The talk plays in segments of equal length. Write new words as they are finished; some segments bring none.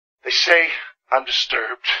They say I'm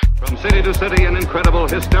disturbed. From city to city, an incredible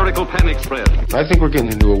hysterical panic spread. I think we're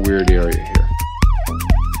getting into a weird area here.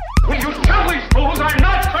 Will you tell these fools I'm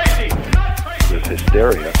not crazy? This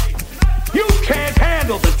hysteria. You can't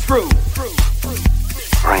handle the truth.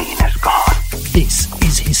 Brain is gone. This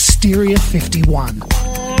is Hysteria 51.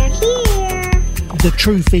 They're here. The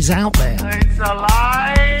truth is out there. It's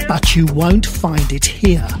alive. But you won't find it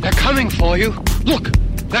here. They're coming for you. Look,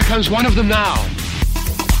 there comes one of them now.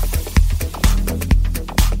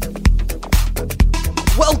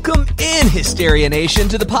 Welcome in, Hysteria Nation,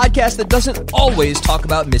 to the podcast that doesn't always talk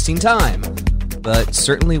about missing time, but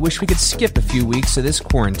certainly wish we could skip a few weeks of this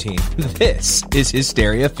quarantine. This is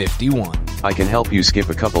Hysteria 51. I can help you skip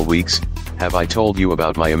a couple weeks. Have I told you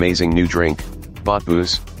about my amazing new drink, Bot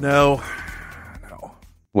Booze? No.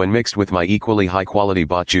 When mixed with my equally high-quality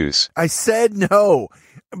Bot Juice. I said no.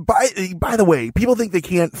 By the way, people think they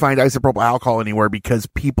can't find isopropyl alcohol anywhere because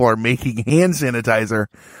people are making hand sanitizer.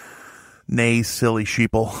 Nay, silly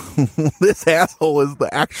sheeple. This asshole is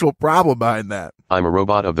the actual problem behind that. I'm a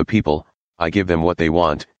robot of the people. I give them what they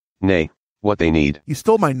want. Nay, what they need. You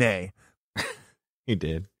stole my nay. He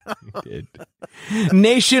did.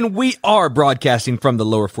 Nation, we are broadcasting from the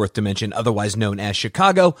lower fourth dimension, otherwise known as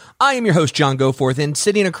Chicago. I am your host, John Goforth, and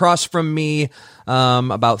sitting across from me,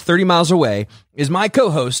 about 30 miles away, is my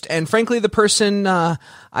co-host, and frankly, the person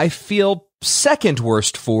I feel second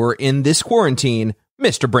worst for in this quarantine,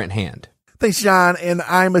 Mr. Brent Hand. Thanks, John, and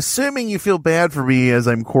I'm assuming you feel bad for me as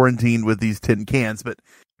I'm quarantined with these tin cans, but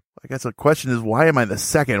I guess the question is, why am I the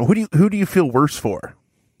second? Who do you feel worse for?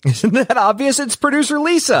 Isn't that obvious? It's producer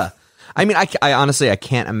Lisa. I mean, I honestly, I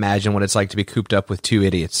can't imagine what it's like to be cooped up with two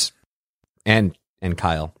idiots. And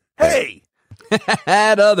Kyle. Hey!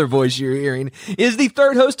 That other voice you're hearing is the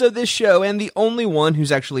third host of this show and the only one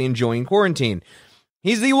who's actually enjoying quarantine.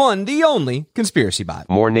 He's the one, the only Conspiracy Bot.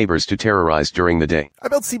 More neighbors to terrorize during the day. I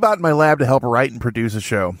built C-Bot in my lab to help write and produce a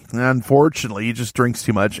show. Unfortunately, he just drinks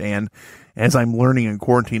too much and, as I'm learning in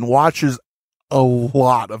quarantine, watches a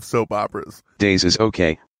lot of soap operas. Days is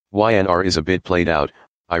okay. YNR is a bit played out.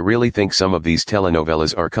 I really think some of these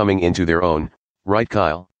telenovelas are coming into their own. Right,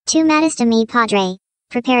 Kyle? Tu matas de mi padre.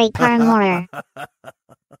 Prepare para morir.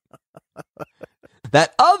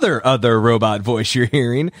 That other robot voice you're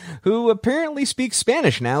hearing, who apparently speaks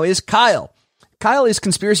Spanish now, is Kyle. Kyle is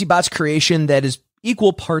Conspiracy Bot's creation that is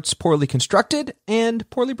equal parts poorly constructed and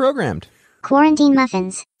poorly programmed. Quarantine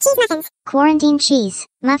muffins. Cheese muffins. Quarantine cheese.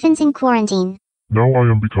 Muffins in quarantine. Now I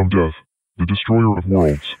am become death, the destroyer of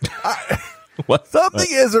worlds. What? Something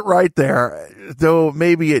isn't right there, though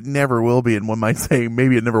maybe it never will be, and one might say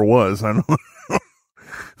maybe it never was. I don't know.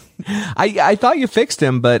 I thought you fixed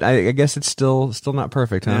him, but I guess it's still not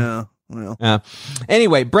perfect, huh? Yeah. Well.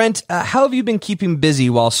 Anyway, Brent, how have you been keeping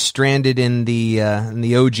busy while stranded in the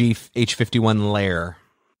OG H51 lair?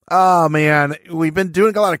 Oh, man. We've been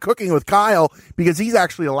doing a lot of cooking with Kyle because he's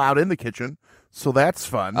actually allowed in the kitchen. So that's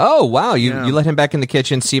fun. Oh, wow. You let him back in the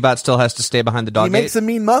kitchen. C-Bot still has to stay behind the dog He makes a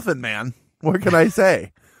mean muffin, man. What can I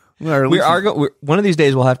say? One of these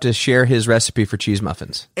days we'll have to share his recipe for cheese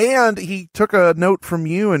muffins. And he took a note from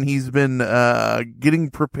you, and he's been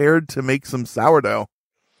getting prepared to make some sourdough.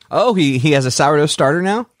 Oh, he has a sourdough starter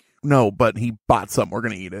now? No, but he bought some. We're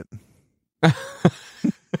going to eat it.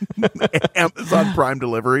 Amazon Prime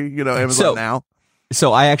delivery, Amazon Now.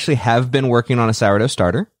 So I actually have been working on a sourdough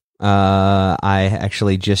starter. I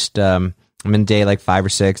actually just I'm in day like 5 or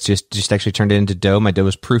 6. Just actually turned it into dough. My dough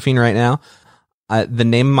is proofing right now. The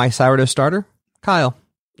name of my sourdough starter, Kyle,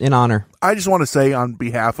 in honor. I just want to say on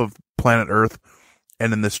behalf of planet Earth,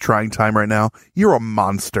 and in this trying time right now, you're a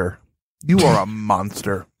monster. You are a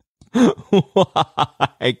monster.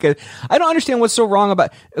 Why? 'Cause I don't understand what's so wrong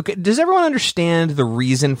about. Okay, does everyone understand the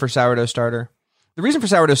reason for sourdough starter? The reason for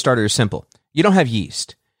sourdough starter is simple. You don't have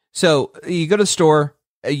yeast, so you go to the store.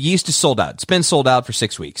 Yeast is sold out. It's been sold out for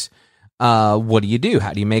 6 weeks. What do?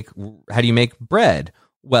 How do you make bread?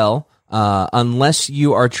 Well, unless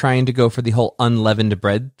you are trying to go for the whole unleavened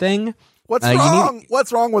bread thing. What's wrong?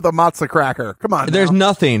 What's wrong with a matzo cracker? Come on. There's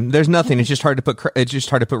nothing. It's just hard to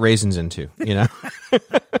put raisins into,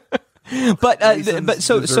 But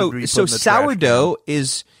so sourdough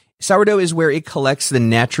is where it collects the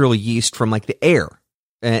natural yeast from like the air,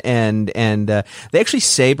 and they actually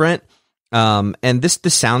say, Brent, and this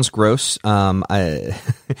sounds gross.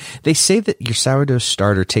 They say that your sourdough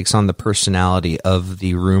starter takes on the personality of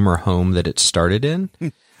the room or home that it started in.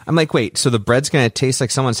 I'm like, wait, so the bread's going to taste like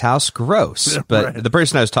someone's house? Gross. But right. The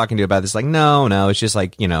person I was talking to about this, like, no, it's just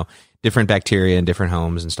like, different bacteria in different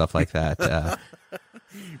homes and stuff like that.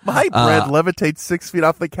 My bread levitates 6 feet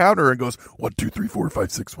off the counter and goes 1, 2, 3, 4,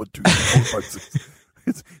 5, 6. 1, 2, 3, 4, 5, 6.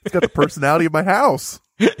 It's got the personality of my house.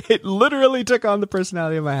 It literally took on the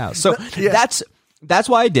personality of my house. So that's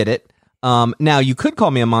why I did it. Now you could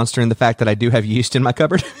call me a monster in the fact that I do have yeast in my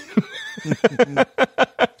cupboard.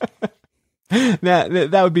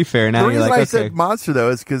 That would be fair. Now the reason I said monster though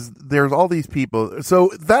is because there's all these people.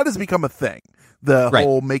 So that has become a thing. The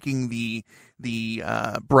whole making the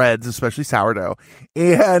breads, especially sourdough,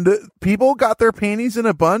 and people got their panties in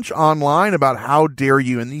a bunch online about how dare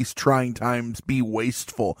you in these trying times be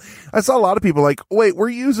wasteful. I saw a lot of people like, wait, we're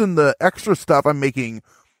using the extra stuff I'm making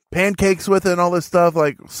pancakes with and all this stuff.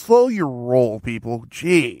 Like, slow your roll, people.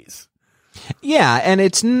 Jeez. Yeah, and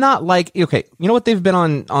it's not like, okay, you know what they've been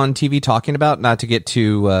on TV talking about, not to get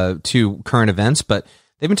to current events, but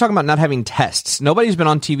they've been talking about not having tests. Nobody's been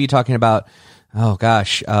on TV talking about, oh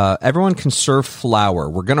gosh, everyone can serve flour.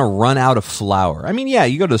 We're going to run out of flour. I mean, yeah,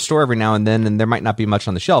 you go to the store every now and then and there might not be much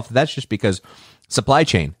on the shelf. That's just because supply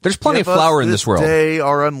chain. There's plenty of flour in this world. Day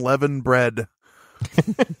our unleavened bread.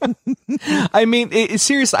 I mean, it's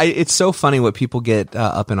serious. It's so funny what people get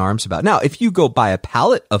up in arms about. Now, if you go buy a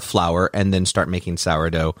pallet of flour and then start making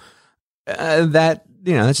sourdough,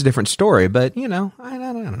 that's a different story. But I don't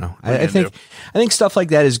know. I think stuff like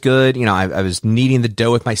that is good. I was kneading the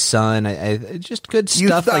dough with my son. Just good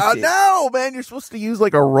stuff. No, man, you're supposed to use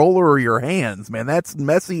like a roller or your hands, man. That's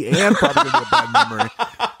messy and probably gonna be a bad memory.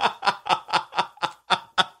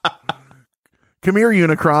 Come here,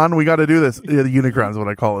 Unicron. We got to do this. Yeah, the Unicron's what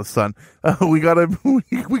I call his son. We gotta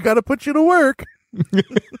put you to work.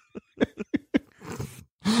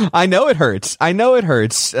 I know it hurts.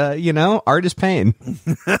 Art is pain.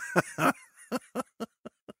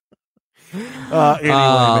 Anyway,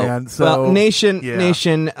 man. So, nation.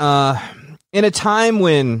 In a time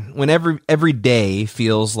when every day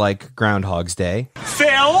feels like Groundhog's Day.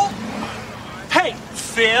 Phil? Hey,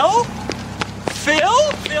 Phil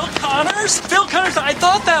Connors? Phil Connors, I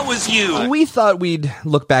thought that was you. We thought we'd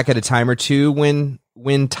look back at a time or two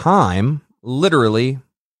when time literally,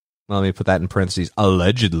 well, let me put that in parentheses,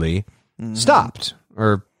 allegedly stopped,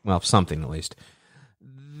 or something at least.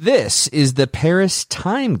 This is the Paris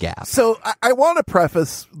time gap. So I want to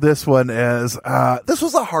preface this one as this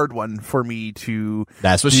was a hard one for me to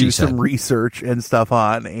do some research and stuff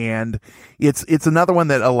on, and it's another one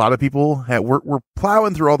that a lot of people we're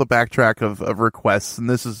plowing through all the backtrack of requests, and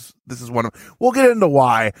this is one of, we'll get into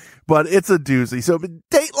why, but it's a doozy. So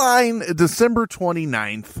Dateline, December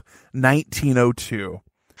 29th, 1902.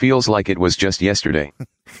 Feels like it was just yesterday.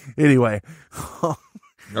 Anyway.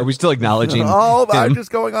 Are we still acknowledging I'm just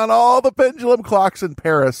going on all the pendulum clocks in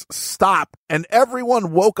Paris. Stop. And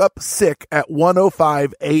everyone woke up sick at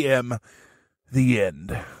 1:05 a.m. The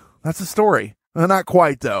end. That's the story. Not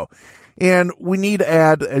quite, though. And we need to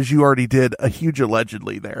add, as you already did, a huge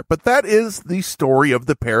allegedly there. But that is the story of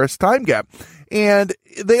the Paris time gap. And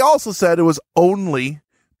they also said it was only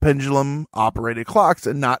pendulum operated clocks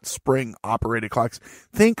and not spring operated clocks.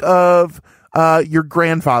 Think of your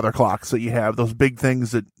grandfather clocks that you have, those big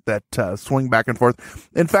things that swing back and forth.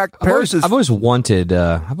 In fact, I've always wanted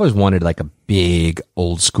like a big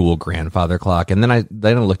old school grandfather clock, and then I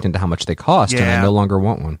looked into how much they cost, and I no longer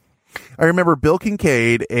want one. I remember Bill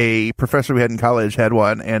Kincaid, a professor we had in college, had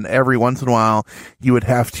one, and every once in a while you would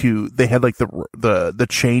have to, they had like the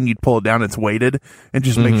chain, you'd pull it down, it's weighted, and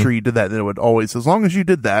just make sure you did that, and it would always, as long as you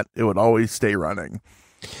did that, it would always stay running.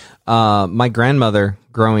 My grandmother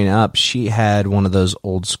growing up, she had one of those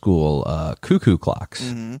old school cuckoo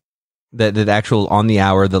clocks that actual on the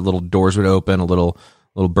hour, the little doors would open, a little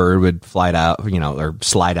bird would fly out, or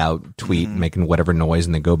slide out, tweet, making whatever noise,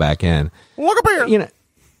 and then go back in. Look up here.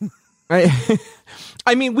 Right?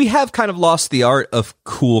 I mean, we have kind of lost the art of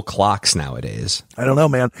cool clocks nowadays. I don't know,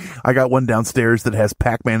 man. I got one downstairs that has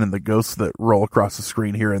Pac-Man and the ghosts that roll across the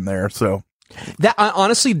screen here and there. So that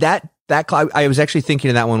honestly, that clock, I was actually thinking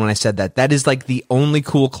of that one when I said that. That is like the only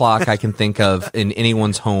cool clock I can think of in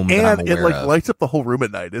anyone's home. And that I'm aware it of. Lights up the whole room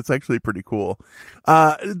at night. It's actually pretty cool.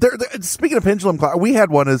 Speaking of pendulum clock, we had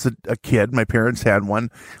one as a kid. My parents had one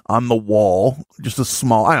on the wall, just a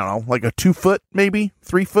small, I don't know, like a 2 foot, maybe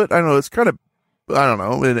 3 foot. I don't know. It's kind of, I don't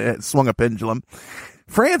know. It swung a pendulum.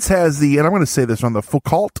 France has and I'm going to say this on the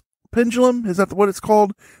Foucault pendulum. Is that what it's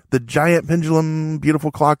called? The giant pendulum,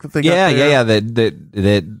 beautiful clock that they got there? Yeah.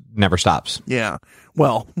 That never stops. Yeah.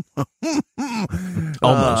 Well,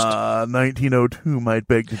 almost. 1902 might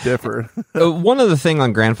beg to differ. One other thing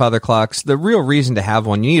on grandfather clocks, the real reason to have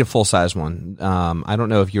one, you need a full size one. I don't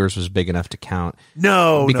know if yours was big enough to count.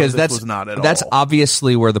 No, because this was not at all. That's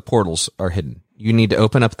obviously where the portals are hidden. You need to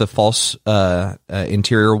open up the false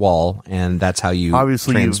interior wall, and that's how you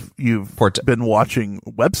obviously you've been watching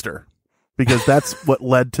Webster. because that's what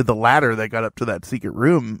led to the ladder that got up to that secret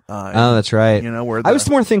room. Oh, that's right. Where I was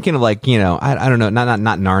more thinking of like, I don't know, not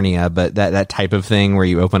Narnia, but that type of thing where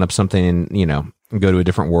you open up something and, go to a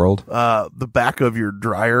different world. The back of your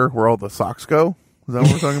dryer where all the socks go. Is that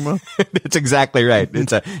what we're talking about? That's exactly right.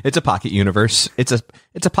 It's a pocket universe. It's a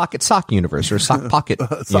pocket sock universe or sock pocket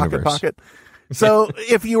universe. Pocket. So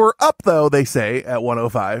if you were up though, they say at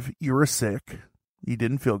 105, you were sick. You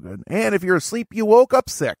didn't feel good. And if you're asleep, you woke up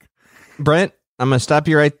sick. Brent, I'm going to stop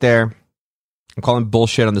you right there. I'm calling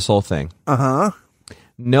bullshit on this whole thing. Uh-huh.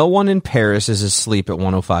 No one in Paris is asleep at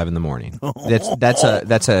 1:05 in the morning. That's That's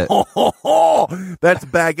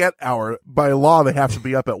baguette hour. By law, they have to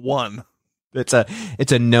be up at 1. It's a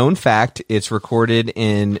known fact. It's recorded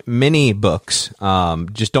in many books.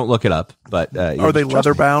 Just don't look it up. But are they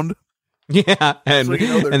leather bound? Yeah, and So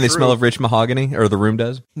and they true. smell of rich mahogany, or the room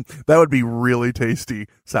does. That would be really tasty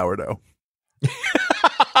sourdough.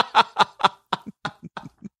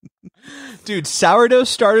 Dude, sourdough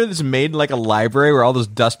starter that's made like a library where all those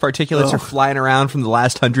dust particulates are flying around from the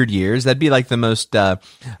last 100 years. That'd be like the most the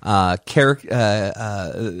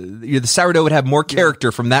sourdough would have more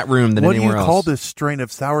character from that room than anywhere else. What do you call this strain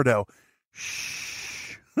of sourdough?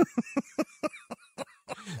 Shh.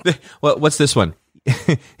 What's this one?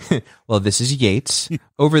 Well, this is Yeats.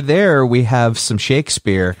 Over there, we have some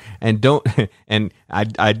Shakespeare, and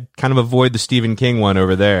I'd kind of avoid the Stephen King one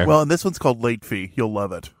over there. Well, and this one's called Late Fee. You'll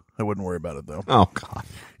love it. I wouldn't worry about it, though. Oh, God.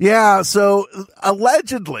 Yeah, so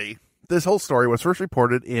allegedly, this whole story was first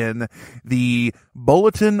reported in the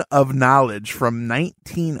Bulletin of Knowledge from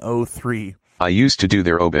 1903. I used to do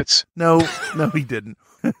their obits. No, he didn't.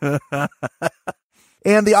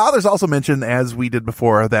 And the authors also mentioned, as we did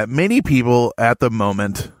before, that many people at the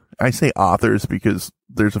moment, I say authors because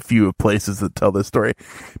there's a few places that tell this story,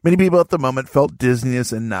 many people at the moment felt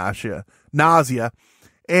dizziness and nausea.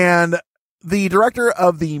 And the director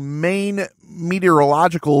of the Maine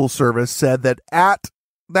Meteorological Service said that at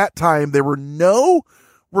that time there were no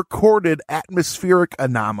recorded atmospheric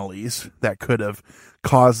anomalies that could have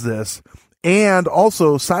caused this. And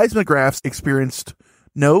also seismographs experienced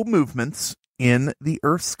no movements in the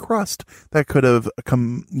Earth's crust that could have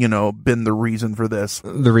been the reason for this.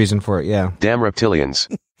 The reason for it, yeah. Damn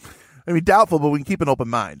reptilians. I mean, doubtful, but we can keep an open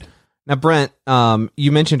mind. Now, Brent,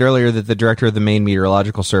 you mentioned earlier that the director of the Maine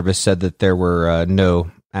Meteorological Service said that there were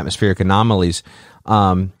no atmospheric anomalies.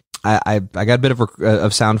 I got a bit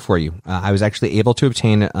of sound for you. I was actually able to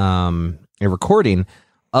obtain a recording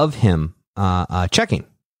of him checking.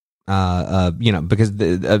 Because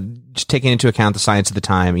just taking into account the science of the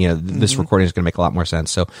time, this recording is going to make a lot more sense.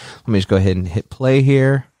 So let me just go ahead and hit play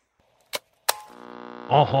here.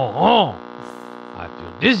 Oh, I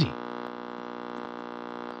feel dizzy.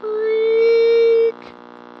 Creak.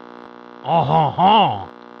 Oh,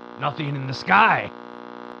 nothing in the sky.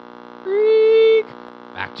 Creak.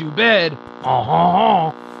 Back to bed.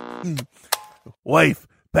 Oh. Wife,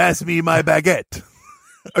 pass me my baguette.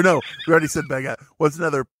 Oh, no, we already said baguette. What's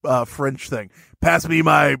another French thing? Pass me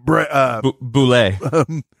my boulet.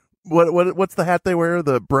 What's the hat they wear?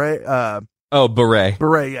 The beret. Beret.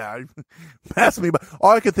 Beret. Yeah. Pass me.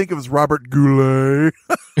 All I could think of was Robert Goulet.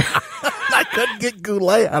 I couldn't get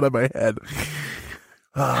Goulet out of my head.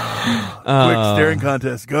 Quick staring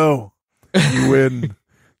contest. Go. You win.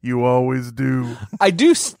 You always do. I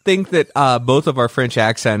do think that both of our French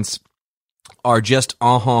accents are just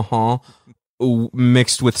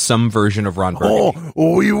mixed with some version of Ron Burgundy.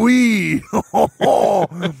 Oui, oui.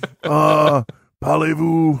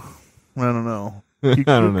 Parlez-vous. I don't know. I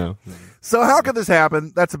don't know. So how could this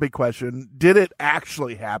happen? That's a big question. Did it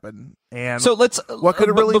actually happen? And so what could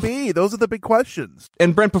it really be? Those are the big questions.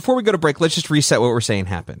 And Brent, before we go to break, let's just reset what we're saying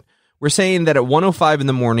happened. We're saying that at 1:05 in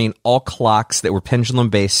the morning, all clocks that were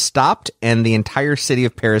pendulum-based stopped, and the entire city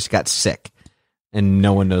of Paris got sick. And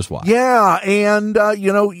no one knows why. Yeah, and,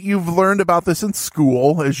 you've learned about this in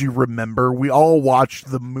school, as you remember. We all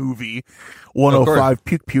watched the movie 105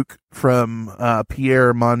 Puke Puke from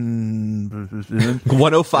Pierre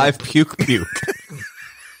 105 Puke Puke.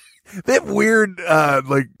 They have weird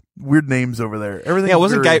names over there. Everything. Yeah,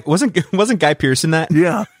 wasn't Guy Pearce in that?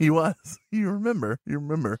 Yeah, he was. You remember.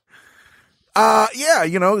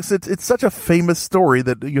 It's such a famous story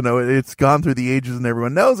that, it's gone through the ages and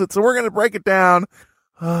everyone knows it. So we're going to break it down.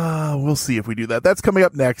 We'll see if we do that. That's coming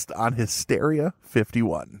up next on Hysteria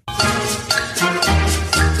 51.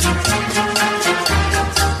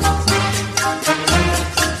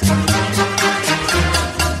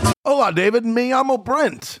 Hola, David. Me llamo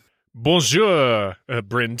Brent. Bonjour,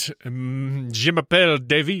 Brent. Je m'appelle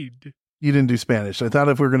David. You didn't do Spanish. I thought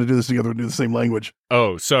if we were going to do this together, we'd do the same language.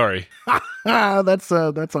 Oh, sorry. That's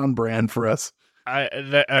on brand for us.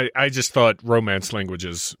 I just thought romance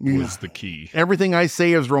languages was the key. Everything I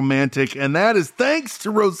say is romantic, and that is thanks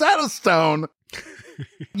to Rosetta Stone.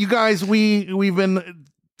 You guys, we've been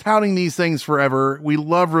touting these things forever. We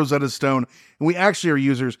love Rosetta Stone, and we actually are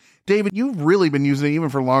users. David, you've really been using it even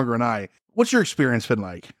for longer than I. What's your experience been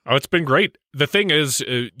like? Oh, it's been great. The thing is,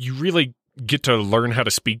 you really get to learn how to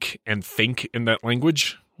speak and think in that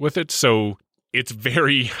language with it. So it's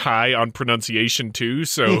very high on pronunciation too.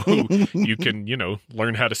 So you can,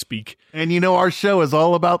 learn how to speak. And our show is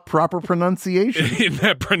all about proper pronunciation. In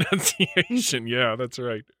that pronunciation. Yeah, that's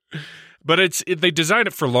right. But they design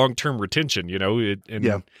it for long-term retention, if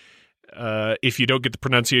you don't get the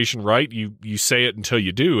pronunciation right, you say it until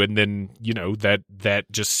you do, and then that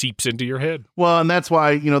just seeps into your head. Well, and that's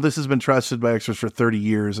why this has been trusted by experts for 30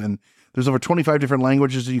 years, and there's over 25 different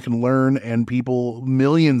languages that you can learn, and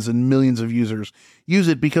millions and millions of users use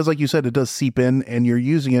it because, like you said, it does seep in, and you're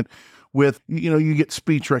using it with you get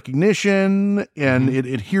speech recognition, and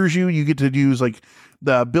it hears you. You get to use like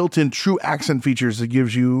the built-in true accent features that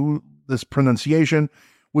gives you this pronunciation,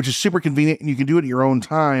 which is super convenient, and you can do it at your own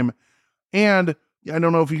time. And I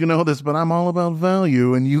don't know if you know this, but I'm all about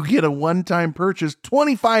value, and you get a one-time purchase,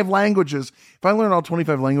 25 languages. If I learned all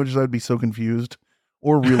 25 languages, I'd be so confused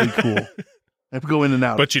or really cool. I have to go in and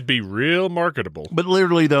out. But you'd be real marketable. But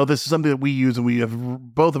literally, though, this is something that we use,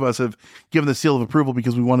 and both of us have given the seal of approval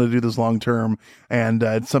because we want to do this long-term, and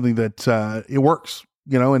it's something that it works.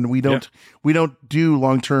 And we don't do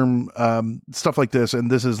long-term stuff like this. And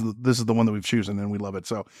this is the one that we've chosen, and we love it.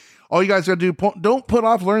 So all you guys got to do, don't put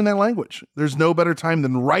off learning that language. There's no better time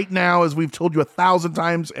than right now, as we've told you 1,000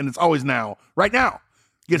 times, and it's always now. Right now.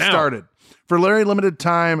 Get started. For a very limited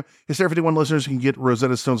time, Hysteria 51 listeners can get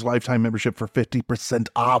Rosetta Stone's lifetime membership for 50%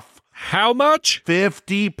 off. How much?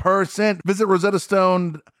 50%. Visit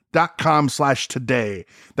rosettastone.com/today.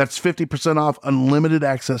 That's 50% off unlimited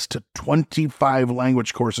access to 25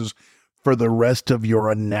 language courses for the rest of your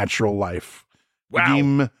unnatural life.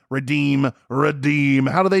 Wow. Redeem.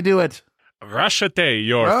 How do they do it? Rashate,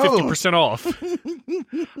 you're 50% off.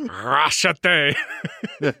 Rashate.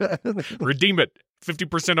 Redeem it.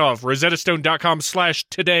 50% off.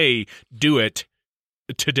 rosettastone.com/today. Do it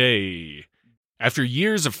today. After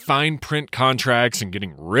years of fine print contracts and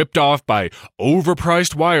getting ripped off by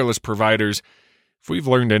overpriced wireless providers, if we've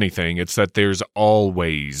learned anything, it's that there's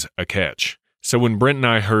always a catch. So when Brent and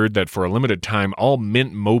I heard that for a limited time, all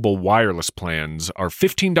Mint Mobile wireless plans are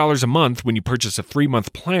 $15 a month when you purchase a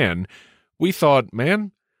 3-month plan, we thought,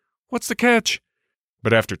 man, what's the catch?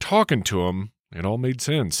 But after talking to them, it all made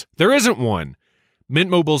sense. There isn't one. Mint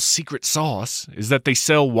Mobile's secret sauce is that they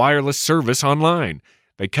sell wireless service online.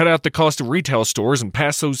 They cut out the cost of retail stores and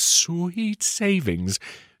pass those sweet savings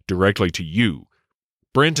directly to you.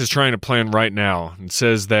 Brent is trying a plan right now and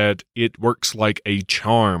says that it works like a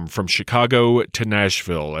charm from Chicago to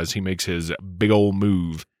Nashville as he makes his big ol'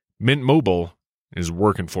 move. Mint Mobile is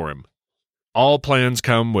working for him. All plans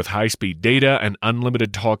come with high-speed data and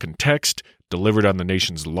unlimited talk and text delivered on the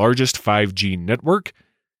nation's largest 5G network.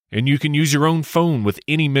 And you can use your own phone with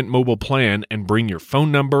any Mint Mobile plan and bring your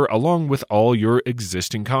phone number along with all your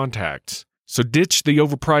existing contacts. So ditch the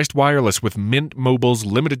overpriced wireless with Mint Mobile's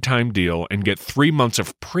limited time deal and get 3 months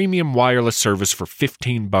of premium wireless service for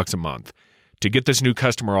 $15 a month. To get this new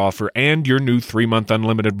customer offer and your new 3-month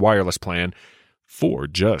unlimited wireless plan for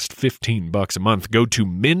just $15 a month, go to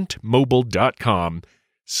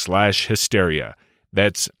mintmobile.com/hysteria.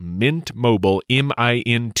 That's Mint Mobile,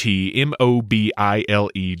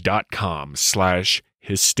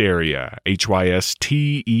 mintmobile.com/hysteria,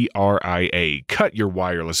 HYSTERIA. Cut your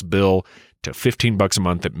wireless bill to $15 a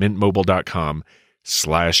month at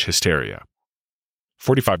mintmobile.com/hysteria.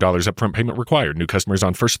 $45 upfront payment required. New customers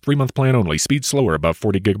on first 3-month plan only. Speed slower above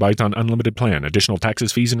 40 gigabytes on unlimited plan. Additional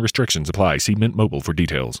taxes, fees, and restrictions apply. See Mint Mobile for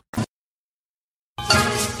details.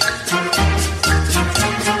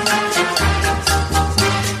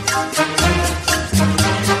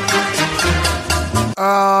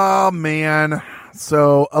 Oh, man.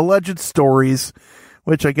 So, Alleged Stories,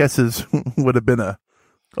 which I guess would have been a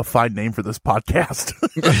fine name for this podcast.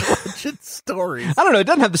 Alleged Stories. I don't know. It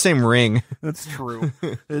doesn't have the same ring. That's true.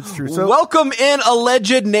 It's true. So, welcome in,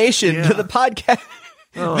 Alleged Nation, to the podcast.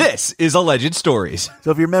 Oh. This is Alleged Stories. So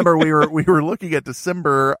if you remember, we were looking at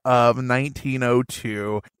December of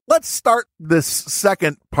 1902. Let's start this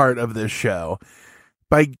second part of this show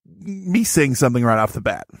by me saying something right off the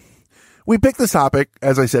bat. We picked this topic,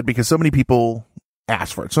 as I said, because so many people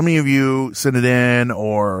asked for it. So many of you sent it in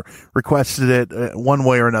or requested it one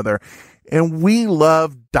way or another. And we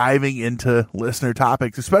love diving into listener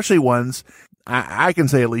topics, especially ones I can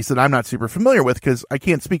say at least that I'm not super familiar with, because I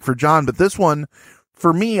can't speak for John, but this one,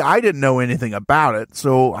 for me, I didn't know anything about it,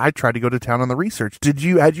 so I tried to go to town on the research. Had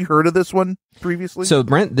you heard of this one previously? So,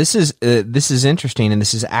 Brent, this is interesting, and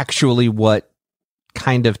this is actually what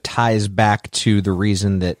kind of ties back to the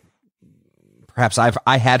reason that perhaps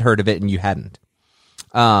I had heard of it and you hadn't.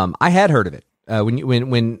 I had heard of it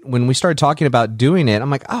when we started talking about doing it. I'm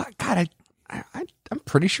like, oh God, I'm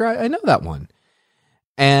pretty sure I know that one,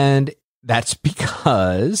 and that's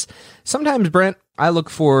because sometimes, Brent, I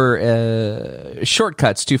look for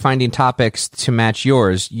shortcuts to finding topics to match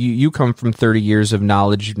yours. You come from 30 years of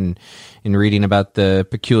knowledge and in reading about the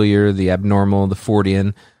peculiar, the abnormal, the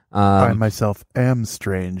Fortean. I myself am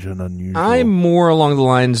strange and unusual. I'm more along the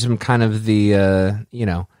lines of kind of the,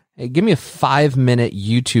 hey, give me a 5-minute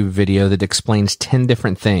YouTube video that explains 10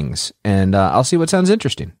 different things, and I'll see what sounds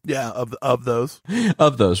interesting. Yeah, of those.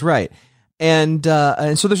 Of those, right. And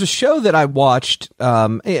so there's a show that I watched,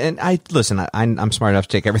 and I'm smart enough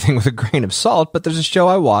to take everything with a grain of salt, but there's a show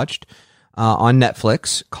I watched on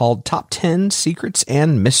Netflix called Top 10 Secrets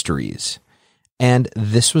and Mysteries. And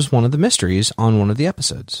this was one of the mysteries on one of the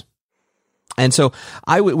episodes. And so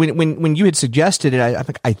when you had suggested it,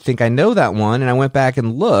 I think I know that one, and I went back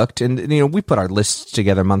and looked, and we put our lists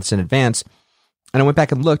together months in advance, and I went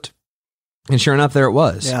back and looked. And sure enough, there it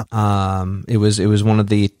was. Yeah. It was one of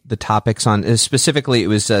the topics on, specifically, it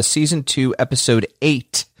was season 2, episode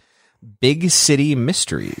 8, Big City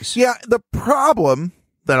Mysteries. Yeah. The problem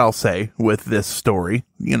that I'll say with this story,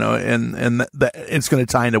 and that it's going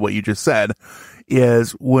to tie into what you just said,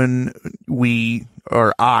 is when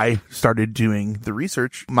I started doing the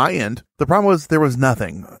research, my end, the problem was there was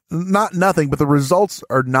nothing, but the results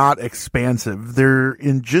are not expansive. They're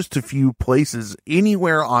in just a few places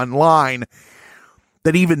anywhere online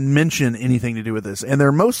that even mention anything to do with this. And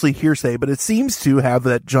they're mostly hearsay, but it seems to have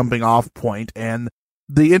that jumping off point. And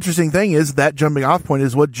the interesting thing is that jumping off point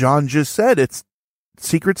is what John just said. It's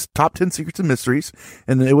Top 10 Secrets and Mysteries.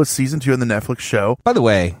 And it was season 2 in the Netflix show. By the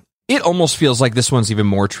way, it almost feels like this one's even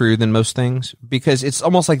more true than most things, because it's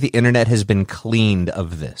almost like the internet has been cleaned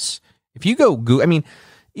of this. If you go Google,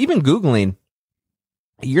 even Googling,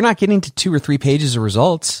 you're not getting to 2 or 3 pages of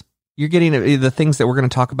results. You're getting the things that we're going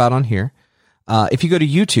to talk about on here. If you go to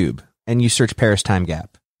YouTube and you search Paris Time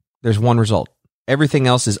Gap, there's one result. Everything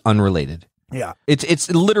else is unrelated. Yeah. It's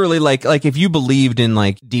literally like if you believed in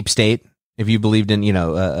like deep state, if you believed in, the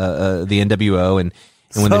NWO and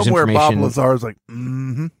when there's information. Bob Lazar is like,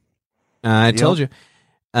 mm-hmm. I told you.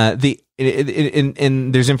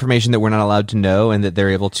 And there's information that we're not allowed to know, and that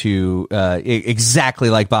they're able to exactly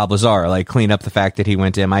like Bob Lazar, like clean up the fact that he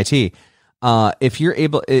went to MIT. If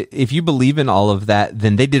you believe in all of that,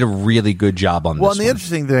 then they did a really good job on this. Well, and the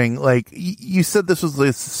interesting thing, like you said, this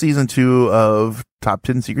was season 2 of Top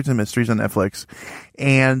 10 Secrets and Mysteries on Netflix,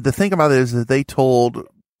 and the thing about it is that they told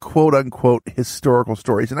quote unquote historical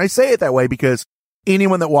stories, and I say it that way because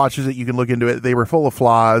anyone that watches it, you can look into it. They were full of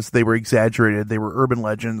flaws. They were exaggerated. They were urban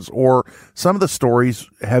legends, or some of the stories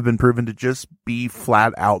have been proven to just be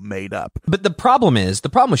flat out made up. But the problem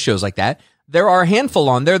with shows like that, there are a handful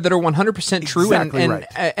on there that are 100% true exactly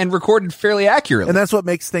and recorded fairly accurately. And that's what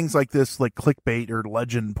makes things like this, like clickbait or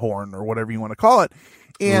legend porn or whatever you want to call it.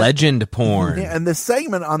 And, legend porn. Yeah, and the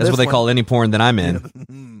segment on that's what they call any porn that I'm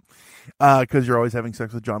in. Because you're always having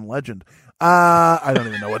sex with John Legend. I don't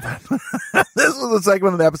even know what that. This was a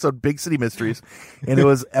segment of the episode Big City Mysteries, and it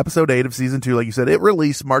was episode 8 of season 2. Like you said, it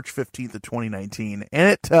released March 15th of 2019, and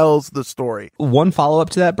it tells the story. One follow up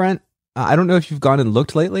to that, Brent. I don't know if you've gone and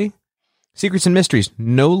looked lately. Secrets and Mysteries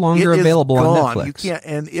no longer available on Netflix. You can't,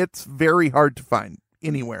 and it's very hard to find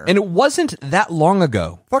anywhere. And it wasn't that long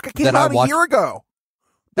ago. Fuck, it came out a year ago.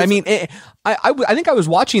 I think I was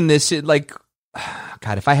watching this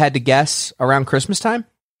God, if I had to guess, around Christmas time.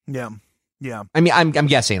 Yeah. I'm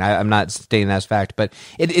guessing. I'm not stating that as fact, but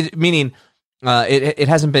it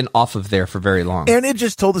hasn't been off of there for very long. And it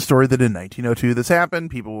just told the story that in 1902 this happened.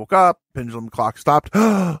 People woke up, pendulum clock stopped.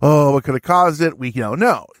 Oh, what could have caused it? We don't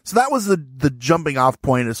know. So that was the jumping off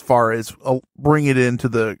point as far as bring it into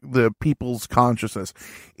the people's consciousness.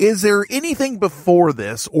 Is there anything before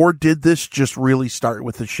this, or did this just really start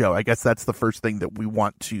with the show? I guess that's the first thing that we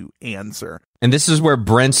want to answer. And this is where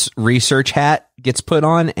Brent's research hat gets put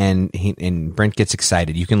on, and Brent gets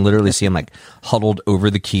excited. You can literally see him like huddled over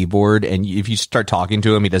the keyboard, and if you start talking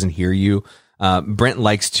to him, he doesn't hear you. Brent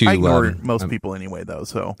likes to. I ignore most people anyway, though.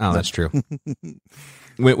 So that's true.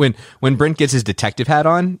 when Brent gets his detective hat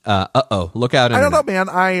on, look out! I don't know, man.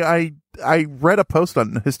 I I read a post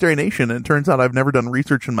on Hysteria Nation, and it turns out I've never done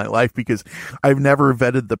research in my life because I've never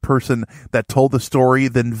vetted the person that told the story,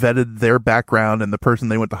 then vetted their background and the person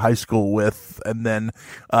they went to high school with, and then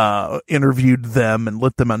interviewed them and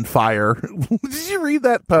lit them on fire. Did you read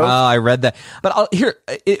that post? I read that. But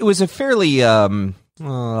it was a fairly, I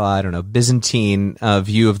don't know, Byzantine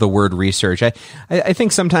view of the word research. I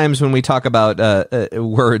think sometimes when we talk about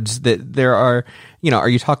words that there are, are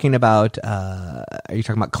you talking about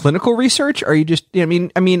clinical research? Or are you just, I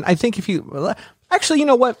mean, I think if you actually, you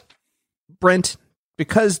know what, Brent,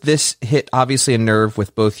 because this hit obviously a nerve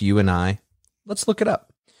with both you and I, let's look it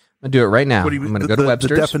up. I'm gonna do it right now. I'm going to go to Webster's.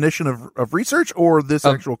 The definition of research or this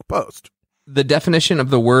actual post? The definition of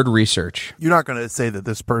the word research. You're not going to say that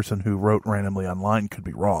this person who wrote randomly online could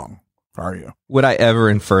be wrong, are you? Would I ever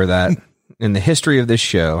infer that in the history of this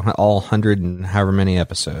show, all 100 and however many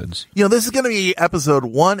episodes? This is going to be episode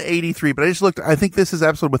 183, but I just looked. I think this is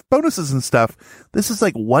episode with bonuses and stuff. This is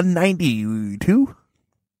like 192.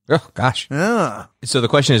 Oh gosh. Yeah. So the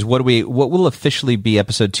question is, what will officially be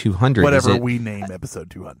episode 200? Whatever we name episode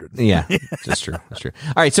 200. Yeah, that's true. That's true.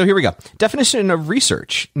 All right. So here we go. Definition of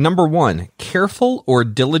research. Number 1, careful or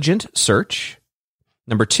diligent search.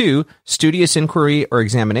 Number 2, studious inquiry or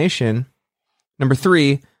examination. Number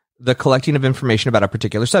 3, the collecting of information about a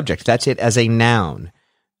particular subject. That's it as a noun.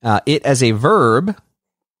 It as a verb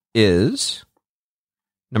is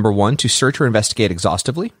number 1, to search or investigate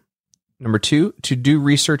exhaustively. Number 2, to do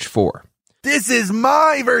research for. This is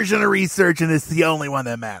my version of research, and it's the only one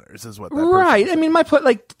that matters, is what that right. I mean,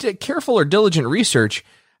 careful or diligent research.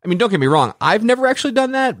 I mean, don't get me wrong. I've never actually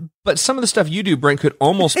done that, but some of the stuff you do, Brent, could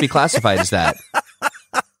almost be classified as that.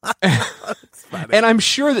 And I'm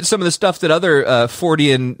sure that some of the stuff that other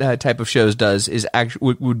Fordian type of shows does is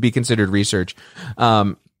would be considered research.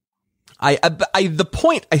 I think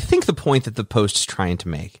the point that the post is trying to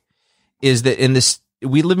make is that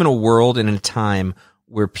we live in a world and in a time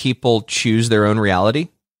where people choose their own reality.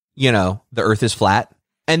 The earth is flat.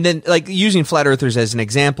 And then, using flat earthers as an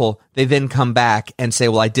example, they then come back and say,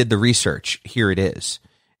 well, I did the research. Here it is.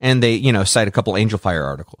 And they, cite a couple Angel Fire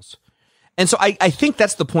articles. And so I think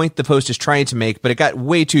that's the point the post is trying to make, but it got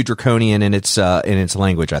way too draconian in its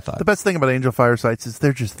language, I thought. The best thing about Angel Fire sites is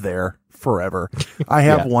they're just there forever. I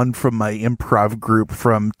have one from my improv group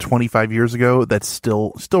from 25 years ago that's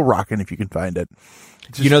still rocking if you can find it.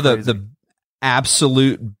 The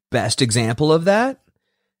absolute best example of that,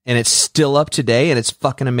 and it's still up today, and it's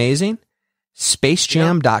fucking amazing,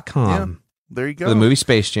 spacejam.com. Yeah. There you go. For the movie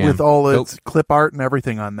Space Jam. With all its clip art and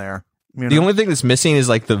everything on there. The only thing that's missing is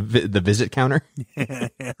the visit counter. Yeah,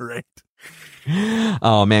 right.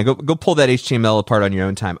 Oh man, go pull that HTML apart on your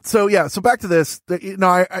own time. So back to this.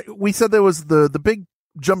 We said there was the big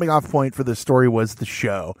jumping off point for this story was the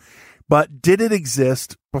show, but did it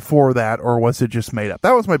exist before that, or was it just made up?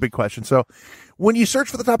 That was my big question. So when you search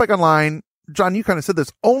for the topic online, John, you kind of said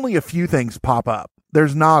this, only a few things pop up.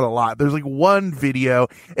 There's not a lot. There's one video,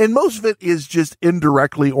 and most of it is just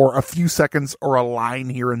indirectly or a few seconds or a line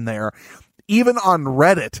here and there. Even on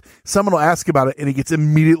Reddit, someone will ask about it and it gets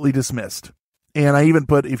immediately dismissed. And I even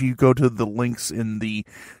put, if you go to the links in the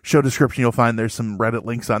show description, you'll find there's some Reddit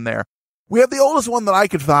links on there. We have the oldest one that I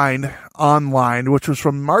could find online, which was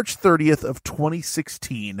from March 30th of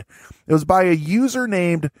 2016. It was by a user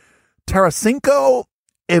named Tarasenko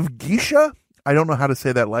Evgisha. I don't know how to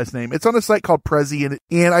say that last name. It's on a site called Prezi,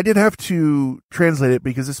 and I did have to translate it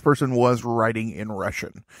because this person was writing in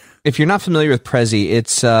Russian. If you're not familiar with Prezi,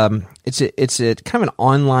 it's a kind of an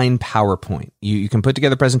online PowerPoint. You can put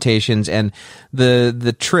together presentations, and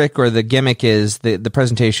the trick or the gimmick is the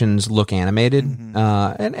presentations look animated,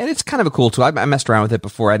 and it's kind of a cool tool. I messed around with it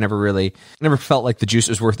before. I never felt like the juice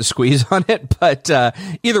was worth the squeeze on it. But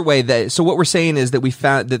either way, so what we're saying is that we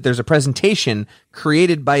found that there's a presentation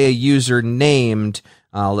created by a user named,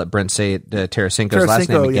 I'll let Brent say it, Tarasenko's last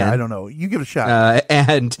name again. Yeah, I don't know. You give it a shot.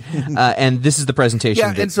 And this is the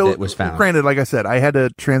presentation that was found. Granted, like I said, I had to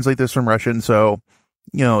translate this from Russian, so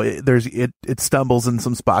it stumbles in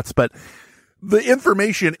some spots, but the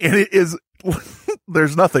information in it is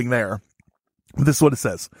there's nothing there. This is what it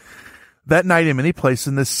says. That night, in many places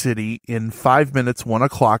in this city, in 5 minutes, 1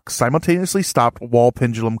 o'clock simultaneously stopped wall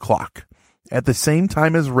pendulum clock. At the same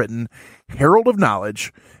time as written, Herald of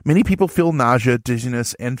Knowledge, many people feel nausea,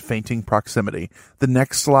 dizziness, and fainting proximity. The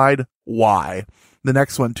next slide, why? The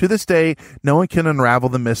next one, to this day, no one can unravel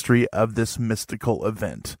the mystery of this mystical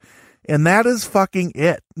event. And that is fucking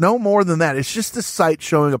it. No more than that. It's just a site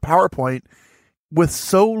showing a PowerPoint with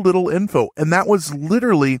so little info. And that was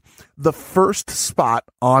literally the first spot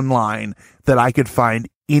online that I could find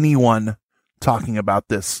anyone talking about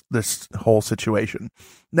this whole situation.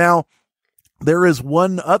 Now, There is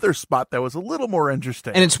one other spot that was a little more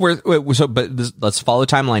interesting. And it's let's follow the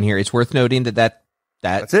timeline here. It's worth noting that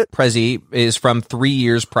Prezi is from 3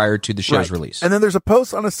 years prior to the show's release. And then there's a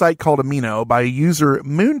post on a site called Amino by a user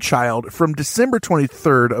Moonchild from December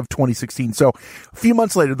 23rd of 2016. So a few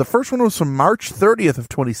months later, the first one was from March 30th of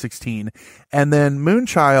 2016. And then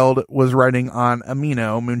Moonchild was writing on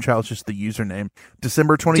Amino. Moonchild's just the username.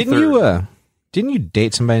 December 23rd. Didn't you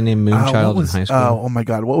date somebody named Moonchild in high school? Oh my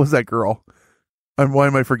God. What was that girl? And why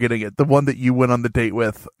am I forgetting it? The one that you went on the date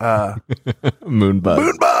with. Moonbug.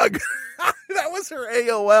 Moonbug. That was her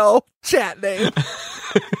AOL chat name.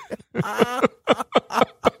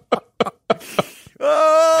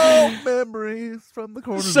 Oh, memories from the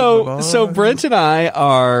corner. So Brent and I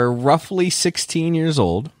are roughly 16 years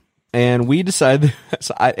old, and we decided,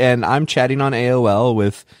 and I'm chatting on AOL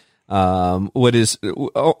with what is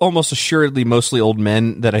almost assuredly mostly old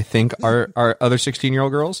men that I think are other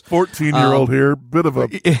 16-year-old girls. 14-year-old here, bit of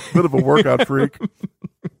a workout freak.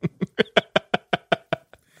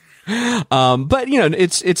 But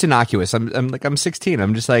it's innocuous. I'm 16.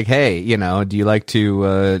 I'm just like, hey, do you like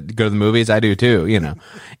to go to the movies? I do too,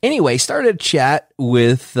 Anyway, started a chat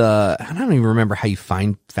with I don't even remember how you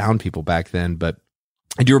found people back then, but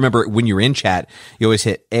I do remember when you were in chat, you always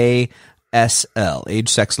hit ASL, age,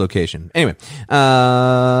 sex, location. Anyway,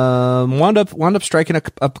 wound up striking up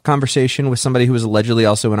a conversation with somebody who was allegedly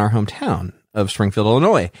also in our hometown of Springfield,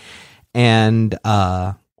 Illinois, and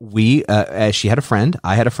she had a friend,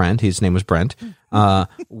 I had a friend, his name was Brent.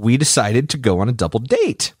 We decided to go on a double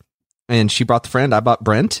date, and she brought the friend, I brought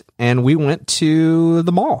Brent, and we went to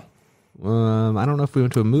the mall. I don't know if we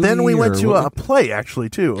went to a movie. Then we went to a play, actually,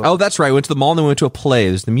 too. Oh, that's right. We went to the mall and then we went to a play.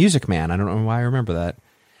 It was The Music Man. I don't know why I remember that.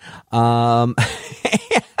 Wow.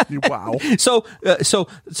 So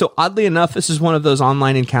oddly enough, this is one of those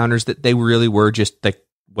online encounters that they really were just like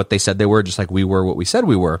what they said they were, just like we were what we said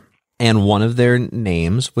we were. And one of their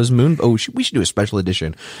names was Moon. Oh, we should do a special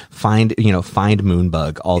edition. Find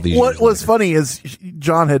Moonbug. All these. What was funny is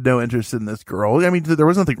John had no interest in this girl. I mean, there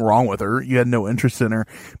was nothing wrong with her. You had no interest in her.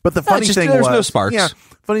 But the funny thing was, no sparks. Yeah.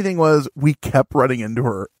 Funny thing was, we kept running into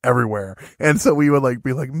her everywhere, and so we would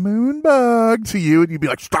be like Moonbug to you, and you'd be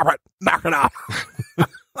like, "Stop it, knock it off."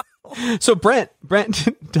 So Brent,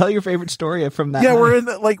 tell your favorite story from that. Yeah,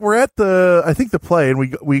 night. we're at the play, and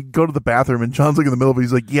we go to the bathroom, and John's like in the middle of it.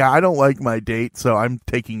 He's like, "Yeah, I don't like my date, so I'm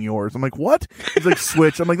taking yours." I'm like, "What?" He's like,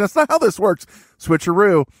 "Switch." I'm like, "That's not how this works."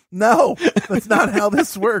 Switcheroo. No, that's not how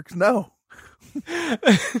this works. No.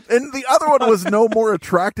 And the other one was no more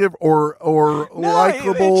attractive or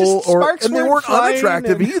likable, and they weren't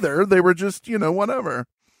unattractive either. They were just whatever.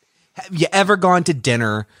 Have you ever gone to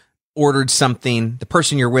dinner? Ordered something, the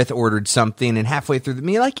person you're with ordered something, and halfway through the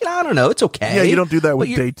meal, I don't know, it's okay. Yeah, you don't do that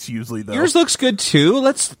with dates usually, though. Yours looks good too.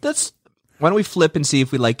 Let's why don't we flip and see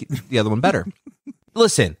if we like the other one better?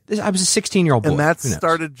 Listen, I was a 16-year-old boy, and that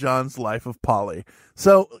started John's life of poly.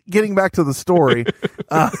 So, getting back to the story,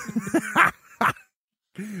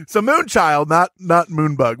 so Moonchild, not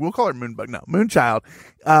Moonbug. We'll call her Moonbug now. Moonchild,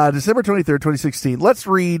 December 23rd, 2016. Let's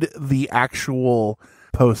read the actual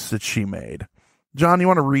post that she made. John, you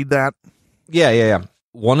want to read that? Yeah.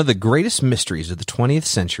 One of the greatest mysteries of the 20th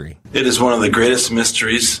century. It is one of the greatest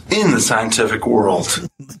mysteries in the scientific world.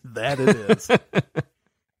 That it is.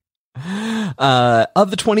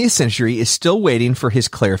 Of the 20th century is still waiting for his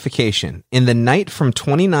clarification. In the night from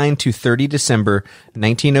 29 to 30 December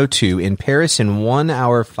 1902 in Paris, in 1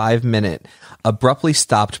 hour 5 minutes, abruptly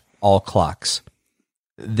stopped all clocks.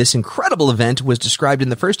 This incredible event was described in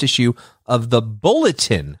the first issue of the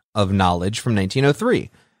Bulletin of Knowledge from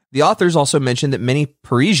 1903. The authors also mentioned that many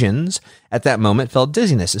Parisians at that moment felt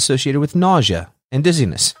dizziness associated with nausea and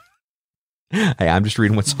dizziness. Hey, I'm just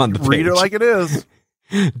reading what's on the page. Read it like it is.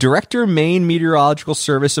 Director Maine Meteorological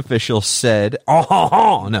Service official said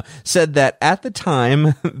that at the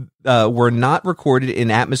time were not recorded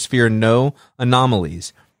in atmosphere no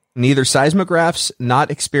anomalies. Neither seismographs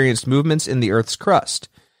not experienced movements in the Earth's crust.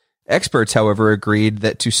 Experts, however, agreed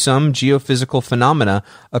that to some geophysical phenomena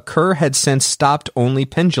occur had since stopped only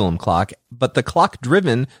pendulum clock, but the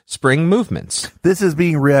clock-driven spring movements. This is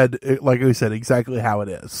being read, like we said, exactly how it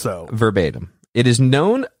is. So verbatim. It is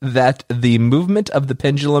known that the movement of the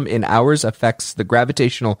pendulum in hours affects the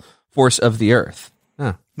gravitational force of the Earth.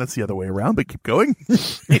 Huh. That's the other way around, but keep going.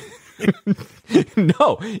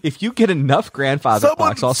 No, if you get enough grandfather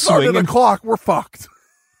clocks all swinging the clock, we're fucked.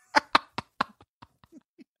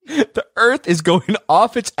 The Earth is going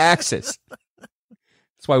off its axis.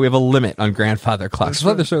 That's why we have a limit on grandfather clocks. That's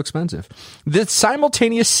why they're so expensive. The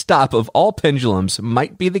simultaneous stop of all pendulums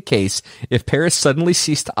might be the case if Paris suddenly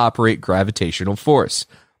ceased to operate gravitational force.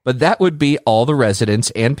 but that would be all the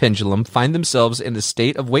residents and Pendulum find themselves in a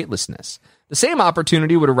state of weightlessness. The same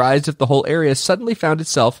opportunity would arise if the whole area suddenly found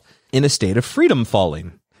itself in a state of freedom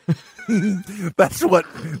falling. That's what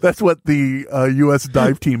the U.S.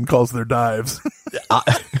 dive team calls their dives.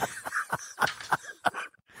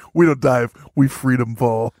 We don't dive, we freedom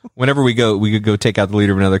fall. Whenever we could go take out the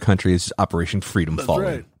leader of another country. It's Operation Freedom Falling.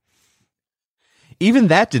 Right. Even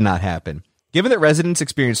that did not happen. Given that residents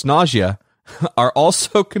experience nausea, are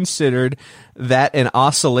also considered that an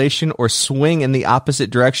oscillation or swing in the opposite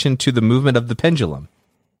direction to the movement of the pendulum.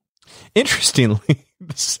 Interestingly,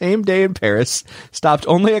 the same day in Paris stopped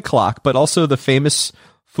only a clock, but also the famous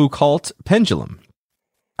Foucault pendulum.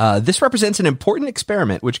 This represents an important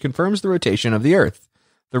experiment which confirms the rotation of the Earth.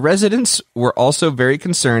 The residents were also very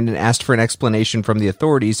concerned and asked for an explanation from the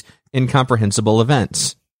authorities' incomprehensible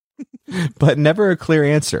events. But never a clear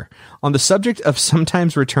answer. On the subject of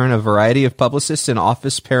sometimes return a variety of publicists in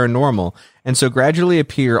office paranormal, and so gradually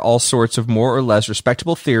appear all sorts of more or less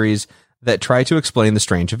respectable theories that try to explain the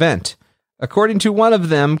strange event. According to one of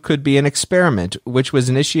them, could be an experiment which was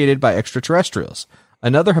initiated by extraterrestrials.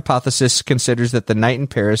 Another hypothesis considers that the night in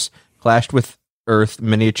Paris clashed with Earth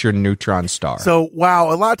miniature neutron star. So,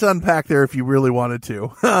 wow, a lot to unpack there if you really wanted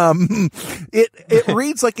to. It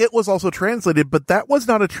reads like it was also translated, but that was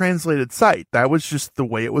not a translated site. That was just the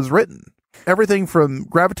way it was written. Everything from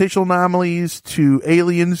gravitational anomalies to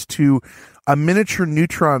aliens to a miniature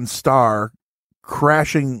neutron star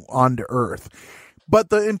crashing onto Earth. But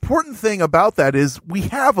the important thing about that is we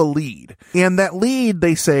have a lead. And that lead,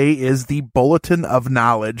 they say, is the Bulletin of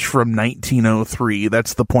Knowledge from 1903.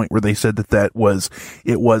 That's the point where they said that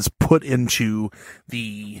it was put into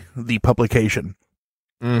the publication.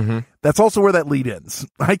 Mm-hmm. That's also where that lead ends.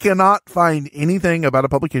 I cannot find anything about a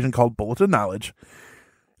publication called Bulletin of Knowledge.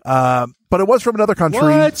 But it was from another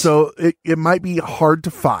country, so it might be hard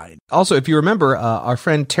to find. Also, if you remember, our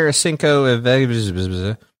friend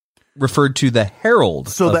Tarasenko referred to the Herald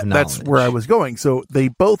of Knowledge. That's where I was going. So they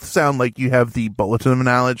both sound like you have the Bulletin of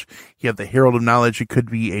Knowledge, you have the Herald of Knowledge. It could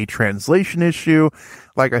be a translation issue.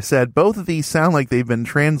 Like I said, both of these sound like they've been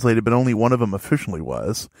translated, but only one of them officially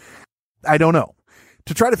was. I don't know.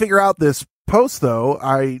 To try to figure out this post, though,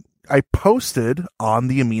 I posted on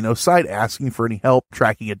the Amino site asking for any help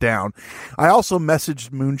tracking it down. I also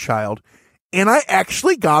messaged Moonchild, and I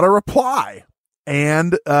actually got a reply.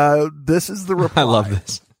 And this is the reply. I love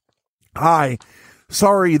this. Hi,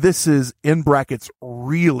 sorry, this is, in brackets,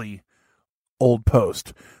 really old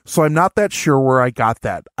post. So I'm not that sure where I got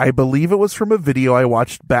that. I believe it was from a video I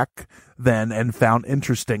watched back then and found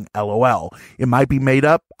interesting, LOL. It might be made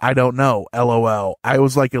up. I don't know, LOL. I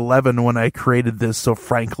was like 11 when I created this, so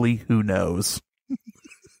frankly, who knows?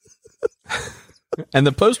 And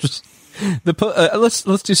the post was,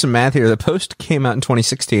 let's do some math here. The post came out in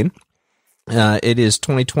 2016. It is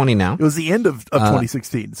 2020 now. It was the end of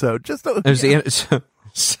 2016, so just it was the end.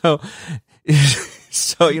 So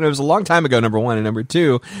it was a long time ago. Number one, and number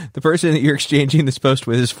two, the person that you're exchanging this post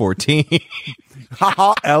with is 14.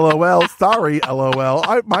 Haha, LOL. Sorry, LOL.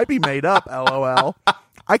 I might be made up. LOL.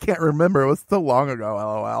 I can't remember. It was so long ago.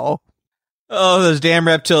 LOL. Oh, those damn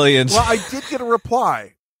reptilians. Well, I did get a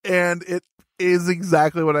reply, and it is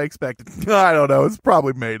exactly what I expected. I don't know. It's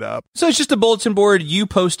probably made up. So it's just a bulletin board. You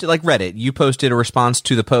posted like Reddit. You posted a response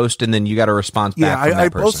to the post, and then you got a response back. Yeah, from that I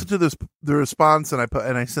person. posted to the response, and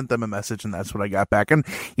I sent them a message, and that's what I got back. And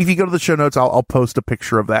if you go to the show notes, I'll post a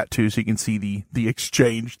picture of that too, so you can see the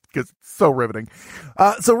exchange because it's so riveting.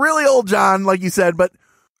 So really old John, like you said, but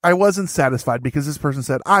I wasn't satisfied because this person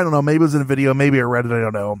said, I don't know, maybe it was in a video, maybe I read it, I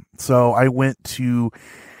don't know. So I went to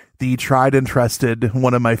the tried and trusted,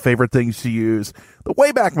 one of my favorite things to use, the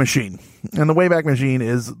Wayback Machine. And the Wayback Machine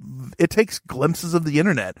it takes glimpses of the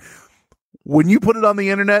internet. When you put it on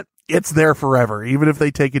the internet, it's there forever. Even if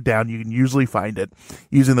they take it down, you can usually find it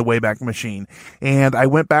using the Wayback Machine. And I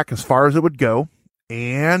went back as far as it would go.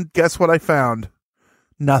 And guess what I found?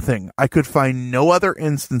 Nothing. I could find no other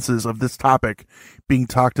instances of this topic being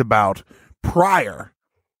talked about prior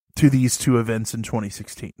to these two events in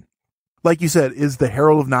 2016. Like you said, is the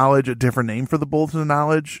Herald of Knowledge a different name for the Bulletin of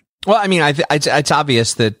Knowledge? Well, I mean, it's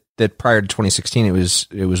obvious that prior to 2016 it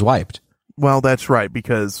was wiped. Well, that's right,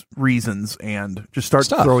 because reasons and just start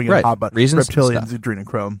throwing in hot buttons. Reasons, reptilians,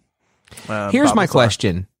 adrenochrome. Here's my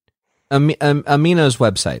question: Amino's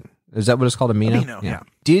website, is that what it's called? Amino, yeah.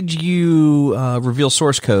 Did you reveal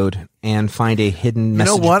source code and find a hidden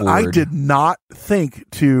message board? You know what? I did not think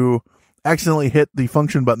to accidentally hit the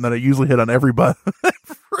function button that I usually hit on every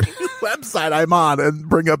website I'm on and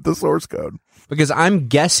bring up the source code. Because I'm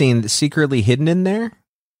guessing that secretly hidden in there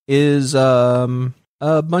is a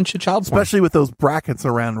a bunch of child porn. Especially with those brackets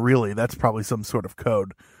around, really. That's probably some sort of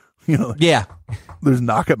code. Yeah. There's a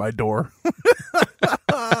knock at my door.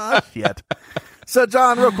 Shit. So,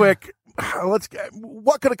 John, real quick,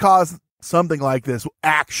 what could have caused something like this,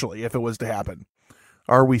 actually, if it was to happen?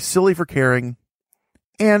 Are we silly for caring?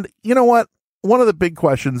 And you know what? One of the big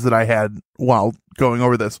questions that I had while going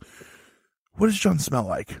over this, what does John smell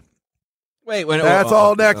like? Wait, that's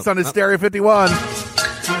all next on Hysteria 51.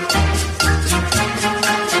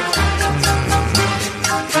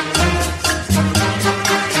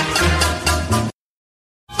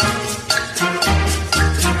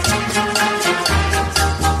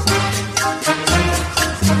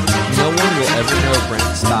 No one will ever know,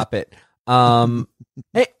 Brent. Stop it.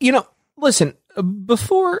 Hey, listen,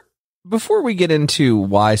 before we get into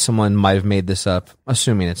why someone might have made this up,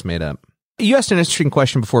 assuming it's made up, you asked an interesting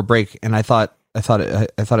question before break, and I thought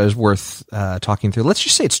it was worth talking through. Let's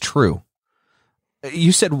just say it's true.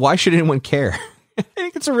 You said, why should anyone care? I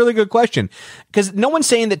think it's a really good question, because no one's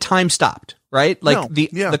saying that time stopped, right? Like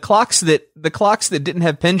the clocks that didn't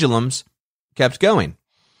have pendulums kept going.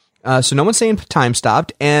 So no one's saying time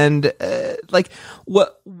stopped, and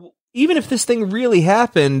even if this thing really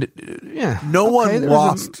happened, no one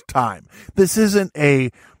lost time. This isn't a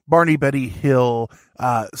Barney Betty Hill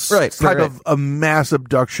type of a mass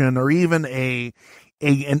abduction, or even an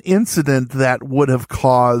incident that would have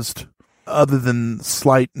caused, other than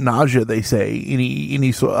slight nausea, they say,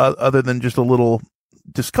 any other than just a little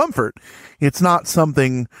discomfort. It's not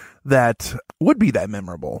something that would be that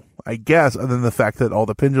memorable, I guess, other than the fact that all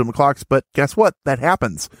the pendulum clocks. But guess what? That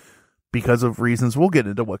happens because of reasons we'll get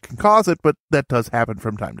into what can cause it, but that does happen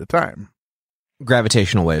from time to time.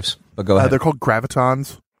 Gravitational waves, but go ahead. They're called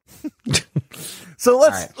gravitons. So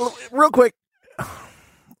let's, real quick,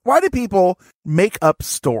 why do people make up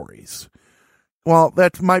stories? Well,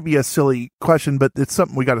 that might be a silly question, but it's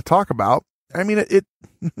something we got to talk about. I mean,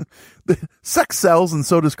 sex sells, and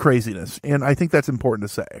so does craziness, and I think that's important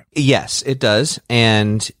to say. Yes, it does,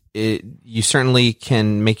 and you certainly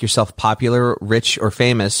can make yourself popular, rich, or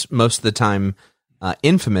famous, most of the time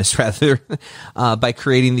infamous, rather, by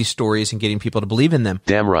creating these stories and getting people to believe in them.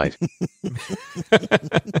 Damn right.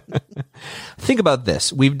 Think about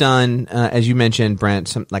this. We've done, as you mentioned,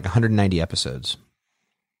 Brent, like 190 episodes.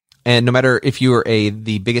 And no matter if you are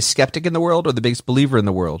the biggest skeptic in the world or the biggest believer in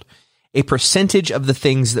the world, a percentage of the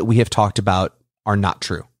things that we have talked about are not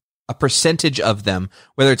true. A percentage of them,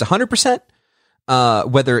 whether it's 100%,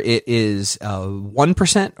 whether it is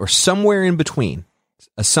 1% or somewhere in between,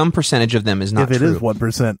 some percentage of them is not true. If it is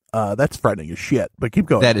 1%, that's frightening as shit, but keep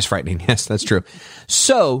going. That is frightening. Yes, that's true.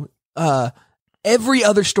 So, every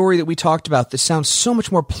other story that we talked about that sounds so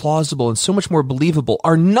much more plausible and so much more believable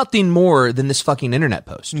are nothing more than this fucking internet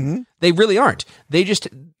post. Mm-hmm. They really aren't. They just,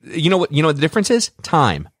 you know what the difference is?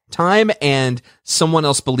 Time and someone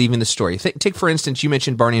else believing the story. Take, for instance, you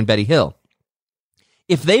mentioned Barney and Betty Hill.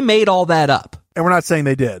 If they made all that up, and we're not saying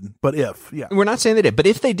they did, but we're not saying they did, but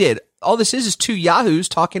if they did, all this is two yahoos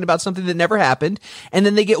talking about something that never happened, and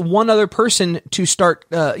then they get one other person to start,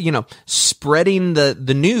 spreading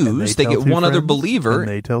the news. They get one other believer, and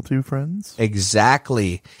they tell two friends.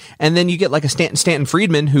 Exactly, and then you get like a Stanton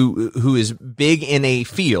Friedman who is big in a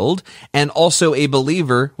field and also a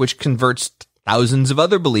believer, which converts thousands of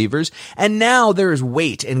other believers, and now there is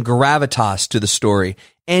weight and gravitas to the story,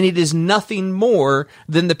 and it is nothing more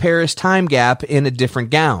than the Paris time gap in a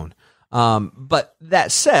different gown. But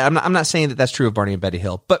that said, I'm not saying that that's true of Barney and Betty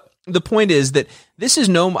Hill, but the point is that this is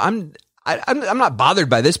I'm not bothered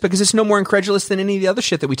by this because it's no more incredulous than any of the other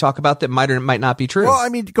shit that we talk about that might or might not be true. Well, I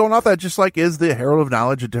mean, going off that, just like, is the Herald of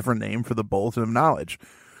Knowledge a different name for the Bulletin of Knowledge?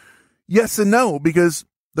 Yes and no, because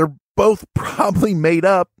they're both probably made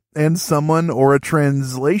up, and someone or a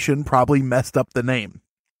translation probably messed up the name.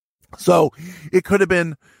 So it could have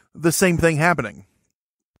been the same thing happening.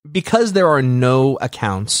 Because there are no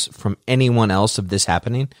accounts from anyone else of this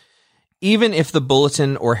happening, even if the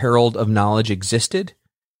Bulletin or Herald of Knowledge existed,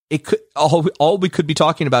 it could all we could be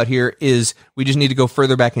talking about here is we just need to go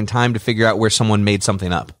further back in time to figure out where someone made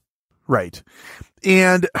something up. Right.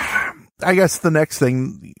 And I guess the next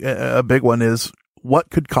thing, a big one, is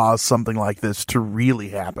what could cause something like this to really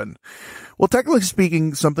happen? Well, technically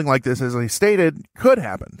speaking, something like this, as I stated, could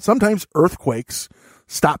happen. Sometimes earthquakes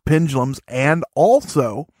stop pendulums and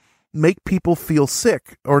also make people feel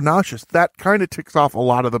sick or nauseous. That kind of ticks off a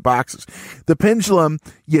lot of the boxes. The pendulum,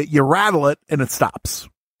 you rattle it and it stops.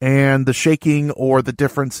 And the shaking or the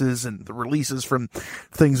differences and the releases from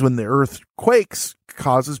things when the earth quakes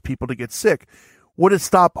causes people to get sick. Would it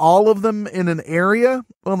stop all of them in an area?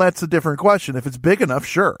 Well, that's a different question. If it's big enough,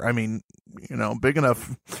 sure. I mean, big enough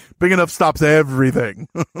stops everything.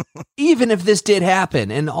 Even if this did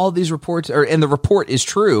happen and all these reports and the report is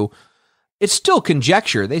true, it's still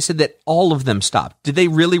conjecture. They said that all of them stopped. Did they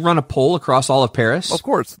really run a poll across all of Paris? Of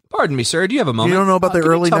course. Pardon me, sir. Do you have a moment? You don't know about the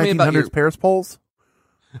early 1900s Paris polls?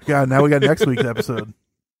 God, now we got next week's episode.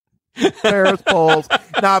 Paris polls.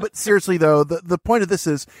 Nah, but seriously though, the point of this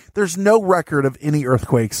is there's no record of any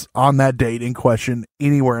earthquakes on that date in question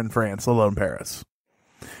anywhere in France, let alone Paris.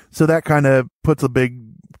 So that kind of puts a big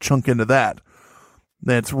chunk into that.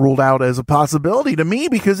 That's ruled out as a possibility to me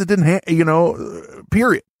because it didn't,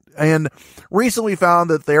 period. And recently found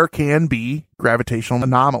that there can be gravitational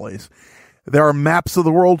anomalies. There are maps of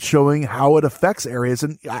the world showing how it affects areas.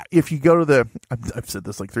 And if you go to I've said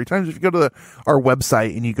this like 3 times, if you go to our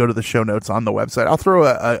website and you go to the show notes on the website, I'll throw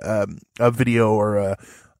a video or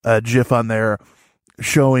a GIF on there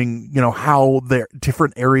showing, how their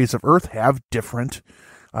different areas of Earth have different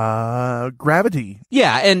gravity.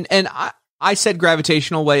 Yeah. And I said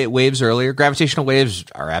gravitational waves earlier. Gravitational waves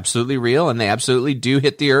are absolutely real and they absolutely do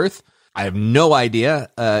hit the Earth. I have no idea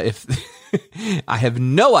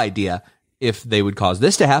if they would cause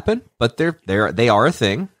this to happen, but they are a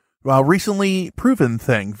thing. Well, recently proven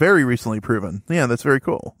thing. Very recently proven. Yeah, that's very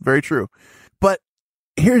cool. Very true. But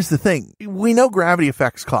here's the thing. We know gravity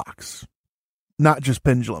affects clocks, not just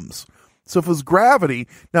pendulums. So if it was gravity,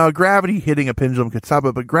 now gravity hitting a pendulum could stop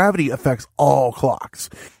it, but gravity affects all clocks.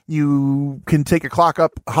 You can take a clock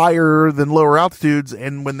up higher than lower altitudes,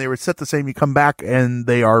 and when they were set the same, you come back and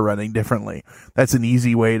they are running differently. That's an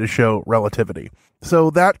easy way to show relativity.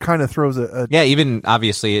 So that kind of throws yeah, even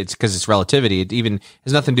obviously it's because it's relativity. It even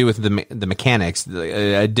has nothing to do with the mechanics.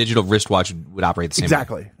 A digital wristwatch would operate the same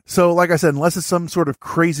exactly. way. So like I said, unless it's some sort of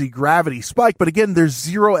crazy gravity spike, but again, there's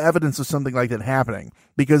zero evidence of something like that happening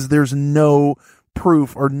because there's no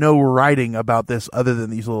proof or no writing about this other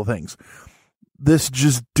than these little things. This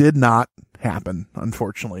just did not happen,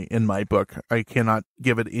 unfortunately, in my book. I cannot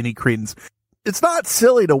give it any credence. It's not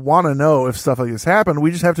silly to want to know if stuff like this happened.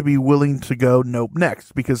 We just have to be willing to go nope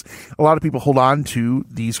next, because a lot of people hold on to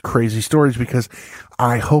these crazy stories because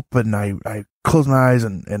I hope and I close my eyes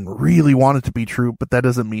and really want it to be true, but that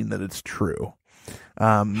doesn't mean that it's true.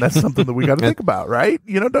 That's something that we got to think about, right?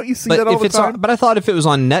 Don't you see that all the time? But I thought if it was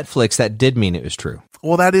on Netflix, that did mean it was true.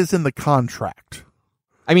 Well, that is in the contract.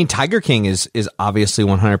 I mean, Tiger King is obviously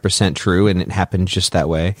 100% true, and it happened just that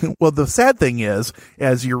way. Well, the sad thing is,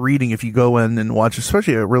 as you're reading, if you go in and watch,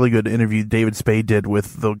 especially a really good interview David Spade did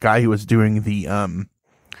with the guy who was doing the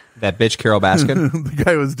that bitch Carol Baskin, the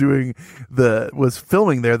guy who was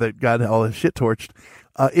filming there that got all his shit torched.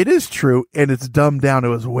 It is true, and it's dumbed down. It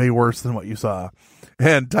was way worse than what you saw.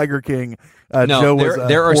 And Tiger King, Joe was a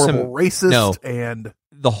horrible racist, and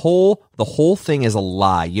the whole thing is a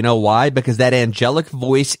lie. You know why? Because that angelic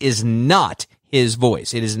voice is not his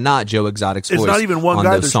voice. It is not Joe Exotic's voice. It's not even one on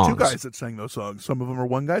guy. those There's songs. 2 guys that sang those songs. Some of them are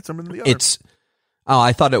one guy, some of them are the other.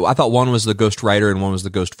 I thought one was the ghost writer and one was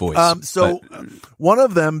the ghost voice. One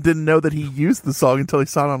of them didn't know that he used the song until he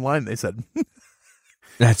saw it online. They said,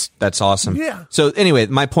 That's awesome. Yeah. So anyway,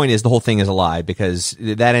 my point is the whole thing is a lie because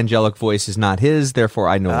that angelic voice is not his. Therefore,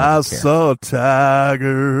 I know. I saw a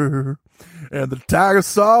tiger, and the tiger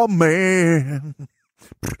saw a man,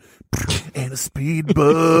 and a speed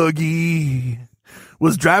buggy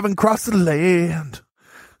was driving across the land.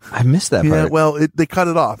 I missed that part. Yeah, well, they cut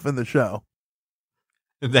it off in the show.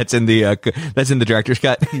 That's in the director's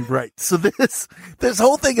cut. Right. So this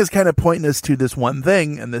whole thing is kind of pointing us to this one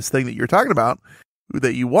thing, and this thing that you're talking about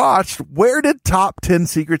that you watched. Where did Top 10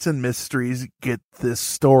 Secrets and Mysteries get this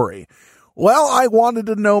story? Well, I wanted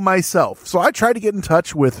to know myself. So I tried to get in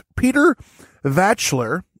touch with Peter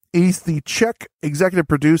Vatchler. He's the Czech executive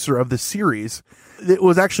producer of the series. It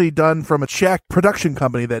was actually done from a Czech production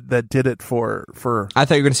company that did it for. I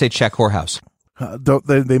thought you were going to say Czech whorehouse.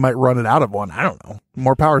 They might run it out of one. I don't know.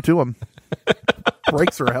 More power to them.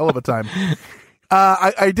 Breaks are a hell of a time.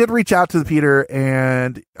 I did reach out to Peter,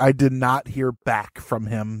 and I did not hear back from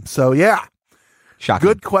him. So yeah, shocking.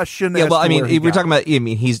 Good question. Yeah, well, I mean, we're talking about. I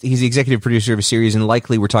mean, he's the executive producer of a series, and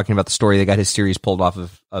likely we're talking about the story that got his series pulled off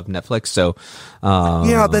of Netflix. So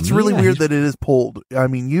yeah, that's really weird that it is pulled. I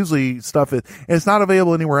mean, usually stuff and it's not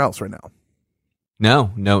available anywhere else right now.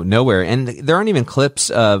 No, nowhere, and there aren't even clips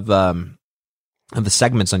of the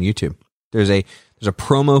segments on YouTube. There's a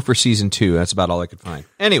promo for season 2. That's about all I could find.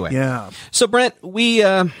 Anyway, yeah. So Brent, we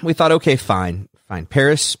thought, okay, fine.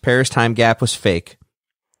 Paris time gap was fake,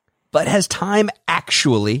 but has time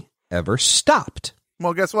actually ever stopped?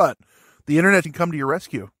 Well, guess what? The internet can come to your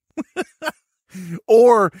rescue.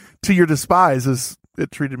 Or to your despise, as it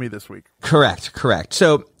treated me this week. Correct.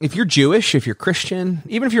 So if you're Jewish, if you're Christian,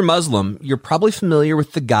 even if you're Muslim, you're probably familiar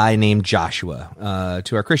with the guy named Joshua.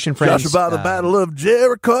 To our Christian friends. Joshua, the Battle of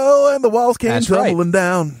Jericho, and the walls came tumbling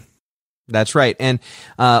down. That's right. And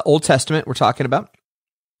Old Testament we're talking about.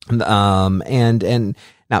 And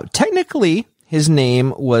now technically his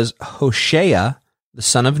name was Hoshea, the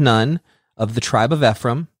son of Nun, of the tribe of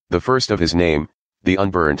Ephraim. The first of his name, the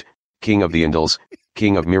unburnt, king of the Andals,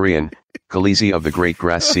 king of Mirian, Khaleesi of the great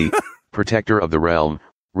grass sea, protector of the realm,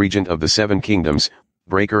 regent of the 7 kingdoms,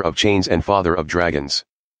 breaker of chains and father of dragons.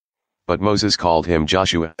 But Moses called him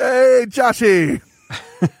Joshua. Hey, Joshy!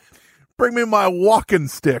 Bring me my walking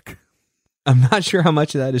stick. I'm not sure how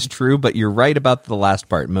much of that is true, but you're right about the last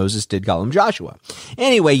part. Moses did call him Joshua.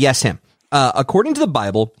 Anyway, yes, him. According to the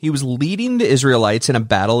Bible, he was leading the Israelites in a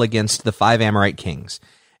battle against the 5 Amorite kings,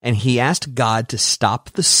 and he asked God to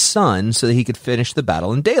stop the sun so that he could finish the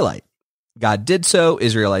battle in daylight. God did so,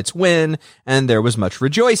 Israelites win, and there was much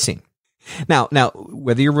rejoicing. Now,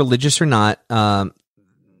 whether you're religious or not,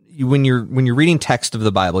 when you're reading text of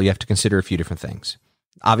the Bible, you have to consider a few different things.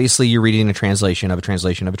 Obviously, you're reading a translation of a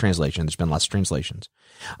translation of a translation. There's been lots of translations.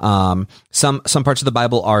 Some parts of the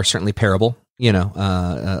Bible are certainly parable,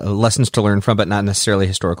 lessons to learn from, but not necessarily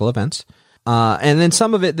historical events. And then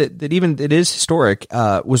some of it that even it is historic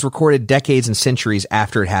was recorded decades and centuries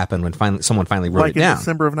after it happened when someone finally wrote it down. Like in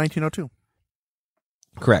December of 1902.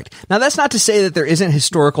 Correct. Now, that's not to say that there isn't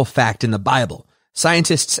historical fact in the Bible.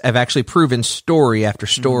 Scientists have actually proven story after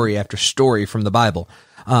story after story from the Bible.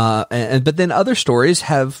 But then other stories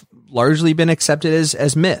have largely been accepted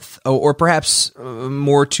as myth, or perhaps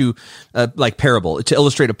more to like parable, to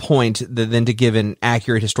illustrate a point than to give an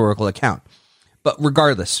accurate historical account. But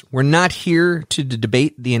regardless, we're not here to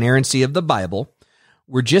debate the inerrancy of the Bible.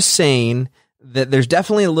 We're just saying that there's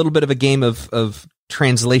definitely a little bit of a game of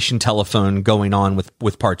translation telephone going on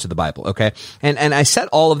with parts of the Bible. Okay. And I set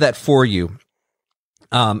all of that for you.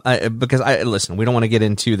 Because listen, we don't want to get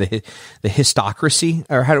into the histocracy,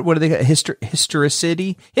 or what do they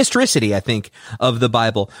historicity, I think, of the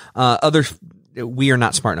Bible. We are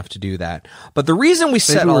not smart enough to do that. But the reason we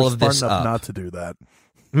set all of this up, not to do that.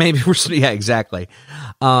 Maybe yeah, exactly.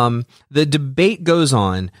 The debate goes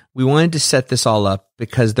on. We wanted to set this all up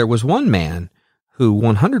because there was one man who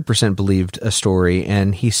 100% believed a story,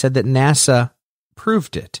 and he said that NASA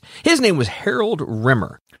proved it. His name was Harold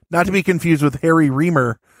Rimmer. Not to be confused with Harry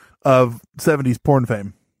Reamer of 70s porn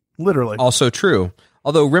fame. Literally. Also true.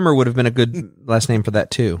 Although Rimmer would have been a good last name for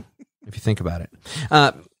that too, if you think about it.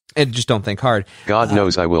 And just don't think hard. God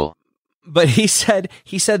knows I will. But he said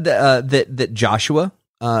that Joshua,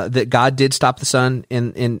 that God did stop the sun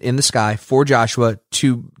in the sky for Joshua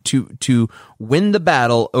to win the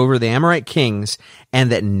battle over the Amorite kings,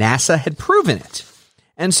 and that NASA had proven it.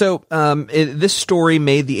 And so this story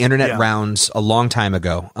made the internet rounds a long time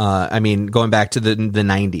ago. Going back to the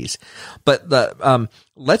 90s. But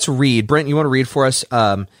let's read. Brent, you want to read for us?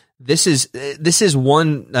 This is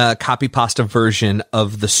one copy pasta version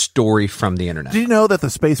of the story from the internet. Do you know that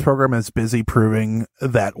the space program is busy proving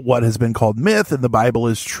that what has been called myth in the Bible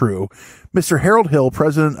is true? Mr. Harold Hill,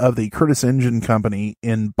 president of the Curtiss Engine Company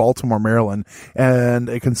in Baltimore, Maryland, and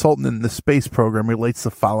a consultant in the space program, relates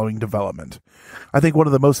the following development. I think one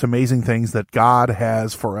of the most amazing things that God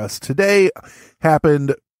has for us today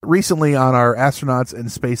happened recently on our astronauts and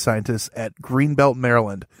space scientists at Greenbelt,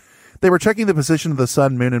 Maryland. They were checking the position of the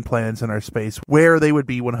sun, moon, and planets in our space, where they would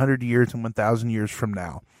be 100 years and 1,000 years from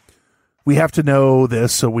now. We have to know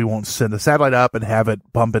this so we won't send a satellite up and have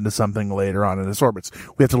it bump into something later on in its orbits.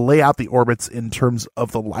 We have to lay out the orbits in terms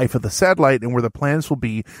of the life of the satellite and where the planets will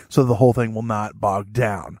be so the whole thing will not bog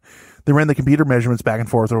down. They ran the computer measurements back and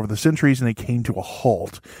forth over the centuries, and they came to a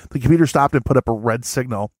halt. The computer stopped and put up a red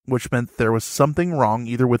signal, which meant there was something wrong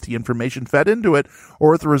either with the information fed into it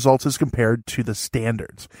or with the results as compared to the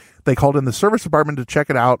standards. They called in the service department to check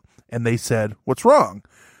it out, and they said, "What's wrong?"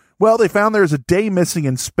 Well, they found there was a day missing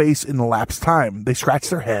in space in elapsed time. They scratched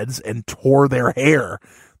their heads and tore their hair.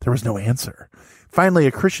 There was no answer. Finally,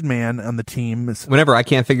 a Christian man on the team... Whenever I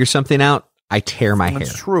can't figure something out, I tear my hair.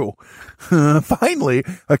 That's true. Finally,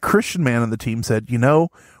 a Christian man on the team said,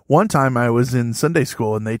 one time I was in Sunday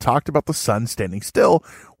school and they talked about the sun standing still.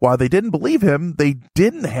 While they didn't believe him, they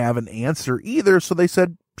didn't have an answer either, so they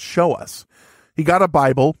said, "Show us." He got a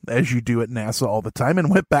Bible, as you do at NASA all the time, and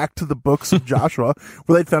went back to the books of Joshua,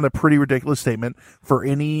 where they'd found a pretty ridiculous statement for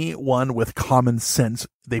anyone with common sense.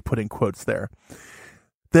 They put in quotes there.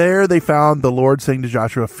 There they found the Lord saying to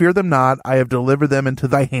Joshua, "Fear them not, I have delivered them into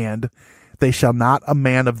thy hand. They shall not a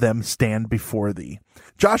man of them stand before thee."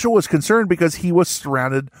 Joshua was concerned because he was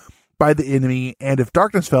surrounded by the enemy, and if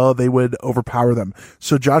darkness fell, they would overpower them.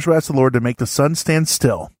 So Joshua asked the Lord to make the sun stand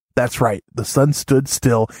still. That's right. The sun stood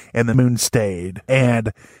still and the moon stayed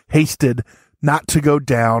and hasted not to go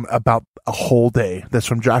down about a whole day. That's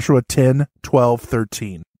from Joshua 10, 12,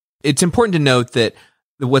 13. It's important to note that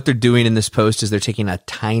what they're doing in this post is they're taking a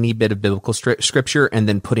tiny bit of biblical scripture and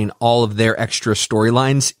then putting all of their extra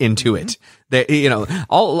storylines into it. They, a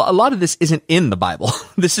lot of this isn't in the Bible.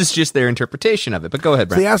 This is just their interpretation of it. But go ahead,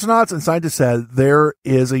 Brent. The astronauts and scientists said there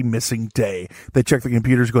is a missing day. They checked the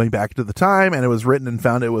computers going back to the time, and it was written and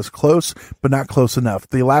found it was close, but not close enough.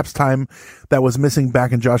 The elapsed time that was missing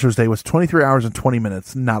back in Joshua's day was 23 hours and 20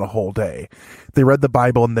 minutes, not a whole day. They read the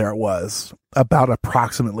Bible, and there it was, about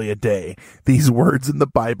approximately a day. These words in the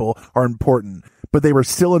Bible are important, but they were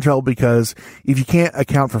still in trouble because if you can't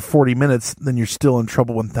account for 40 minutes, then you're still in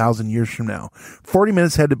trouble 1,000 years from now. 40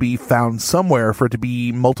 minutes had to be found somewhere for it to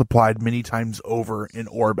be multiplied many times over in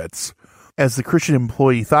orbits. As the Christian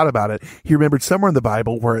employee thought about it, he remembered somewhere in the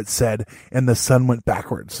Bible where it said, and the sun went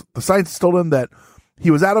backwards. The scientists told him that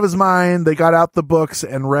he was out of his mind. They got out the books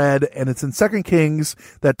and read, and it's in 2 Kings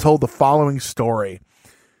that told the following story.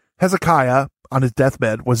 Hezekiah, on his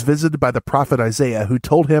deathbed, was visited by the prophet Isaiah, who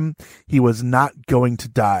told him he was not going to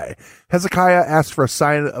die. Hezekiah asked for a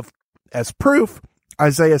sign as proof.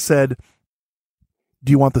 Isaiah said,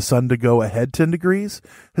 "Do you want the sun to go ahead 10 degrees?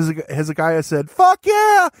 Hezekiah said, "Fuck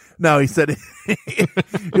yeah!" No, he said,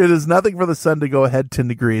 "It is nothing for the sun to go ahead 10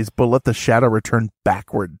 degrees, but let the shadow return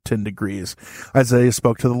backward 10 degrees. Isaiah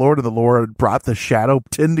spoke to the Lord, and the Lord brought the shadow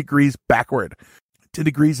 10 degrees backward. 10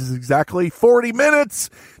 degrees is exactly 40 minutes.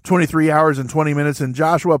 23 hours and 20 minutes in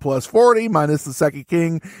Joshua plus 40 minus the 2nd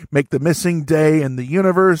king make the missing day in the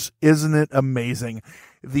universe. Isn't it amazing?"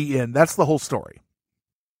 The end. That's the whole story.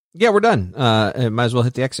 Yeah, we're done. Might as well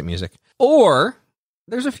hit the exit music. Or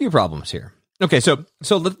there's a few problems here. Okay, so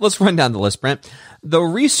let's run down the list, Brent. The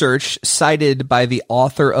research cited by the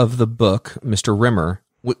author of the book, Mr. Rimmer,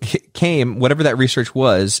 whatever that research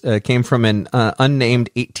was, came from an unnamed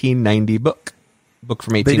 1890 book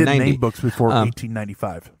from 1890. They didn't name books before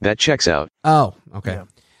 1895. That checks out. Oh, okay.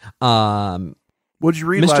 Yeah. What'd you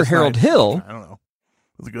read Mr. last Harold night? Hill. I don't know.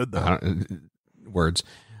 It was good, though. Words.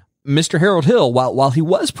 Mr. Harold Hill, while he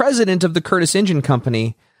was president of the Curtiss Engine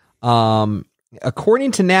Company,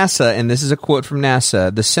 according to NASA, and this is a quote from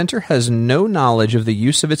NASA, the center has no knowledge of the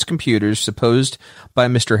use of its computers supposed by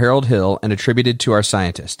Mr. Harold Hill and attributed to our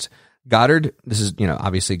scientists. Goddard, this is,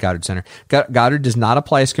 obviously Goddard Center. Goddard does not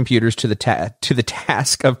apply his computers to the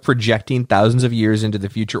task of projecting thousands of years into the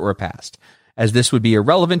future or past, as this would be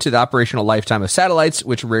irrelevant to the operational lifetime of satellites,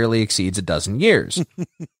 which rarely exceeds a dozen years.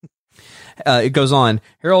 It goes on.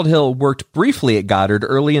 Harold Hill worked briefly at Goddard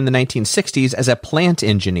early in the 1960s as a plant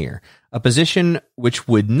engineer, a position which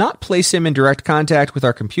would not place him in direct contact with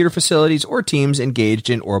our computer facilities or teams engaged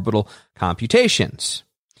in orbital computations.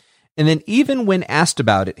 And then even when asked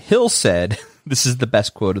about it, Hill said, this is the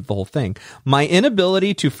best quote of the whole thing, "My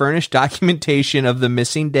inability to furnish documentation of the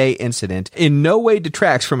missing day incident in no way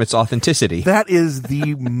detracts from its authenticity." That is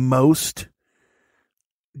the most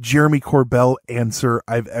Jeremy Corbell answer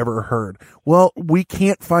I've ever heard. Well, we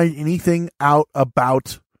can't find anything out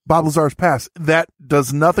about Bob Lazar's past. That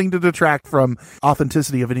does nothing to detract from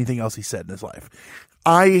authenticity of anything else he said in his life.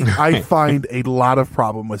 I find a lot of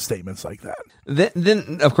problem with statements like that.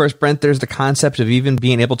 Then, of course, Brent, there's the concept of even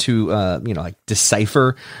being able to,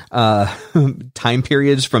 decipher time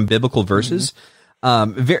periods from biblical verses.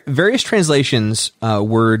 Various translations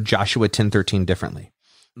word Joshua 10:13 differently.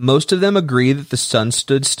 Most of them agree that the sun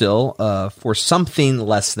stood still for something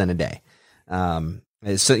less than a day.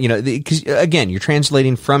 So, because again, you're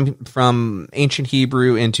translating from ancient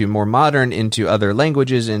Hebrew into more modern, into other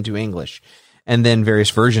languages, into English, and then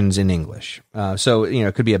various versions in English. So,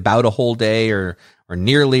 it could be about a whole day or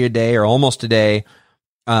nearly a day or almost a day.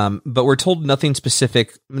 But we're told nothing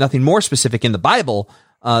more specific in the Bible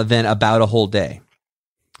than about a whole day.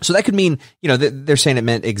 So that could mean, they're saying it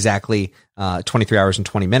meant exactly 23 hours and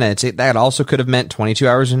 20 minutes. That also could have meant 22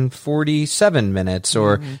 hours and 47 minutes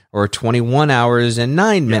or 21 hours and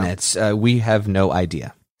 9 minutes. We have no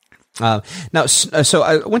idea. So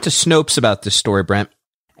I went to Snopes about this story, Brent,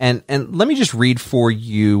 and let me just read for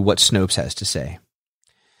you what Snopes has to say.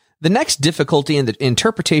 The next difficulty in the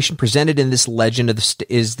interpretation presented in this legend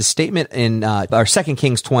is the statement in our 2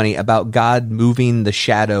 Kings 20 about God moving the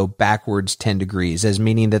shadow backwards 10 degrees, as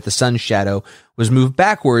meaning that the sun's shadow was moved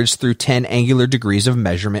backwards through 10 angular degrees of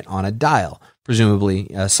measurement on a dial,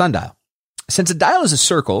 presumably a sundial. Since a dial is a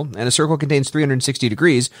circle, and a circle contains 360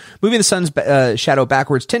 degrees, moving the sun's shadow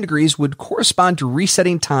backwards 10 degrees would correspond to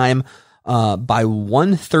resetting time by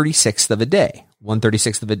 1/36th of a day.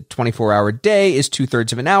 1/36 of a 24-hour day is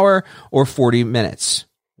 2/3 of an hour, or 40 minutes.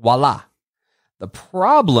 Voila. The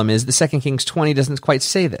problem is the 2 Kings 20 doesn't quite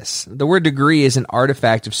say this. The word degree is an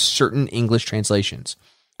artifact of certain English translations.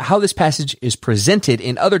 How this passage is presented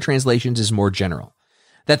in other translations is more general.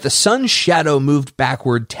 That the sun's shadow moved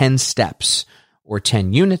backward 10 steps, or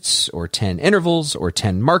 10 units, or 10 intervals, or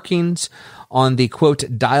 10 markings on the,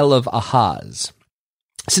 quote, dial of Ahaz.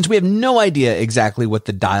 Since we have no idea exactly what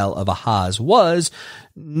the dial of Ahaz was,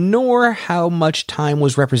 nor how much time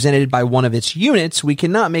was represented by one of its units, we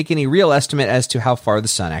cannot make any real estimate as to how far the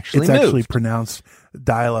sun actually moved. It's actually pronounced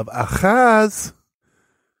dial of Ahaz.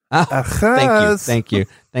 Ahaz. Thank you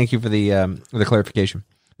for the clarification.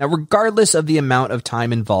 Now, regardless of the amount of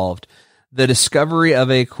time involved, the discovery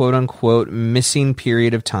of a quote-unquote missing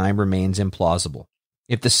period of time remains implausible.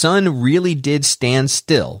 If the sun really did stand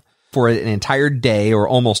still for an entire day or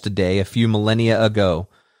almost a day a few millennia ago,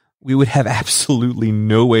 we would have absolutely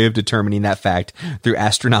no way of determining that fact through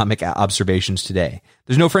astronomical observations today.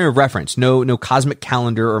 There's no frame of reference, no cosmic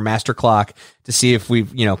calendar or master clock to see if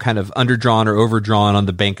we've, kind of underdrawn or overdrawn on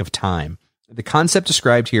the bank of time. The concept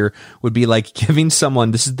described here would be like giving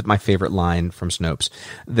someone, this is my favorite line from Snopes.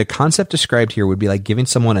 The concept described here would be like giving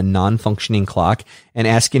someone a non-functioning clock and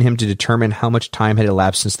asking him to determine how much time had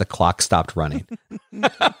elapsed since the clock stopped running.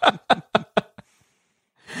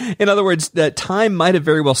 In other words, that time might have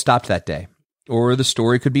very well stopped that day, or the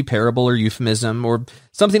story could be parable or euphemism, or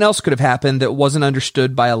something else could have happened that wasn't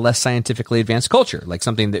understood by a less scientifically advanced culture, like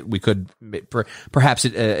something that we could perhaps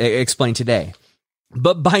explain today.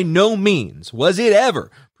 But by no means was it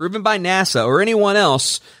ever proven by NASA or anyone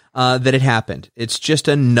else that it happened. It's just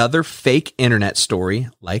another fake internet story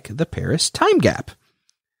like the Paris time gap.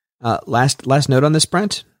 Last note on this,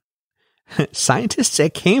 Brent. Scientists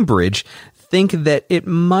at Cambridge think that it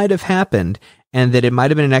might have happened and that it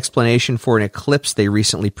might have been an explanation for an eclipse they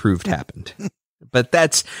recently proved happened. But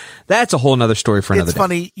that's a whole nother story for another day. It's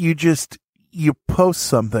funny. You post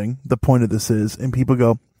something. The point of this is, and people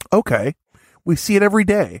go, okay. We see it every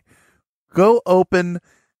day. Go open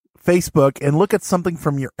Facebook and look at something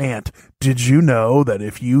from your aunt. Did you know that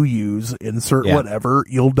if you use insert whatever,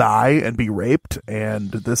 you'll die and be raped?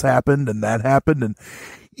 And this happened and that happened. And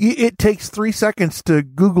it takes 3 seconds to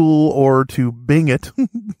Google or to Bing it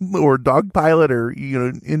or Dogpilot or,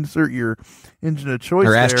 insert your engine of choice.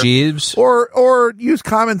 Or Ask Jeeves. Or use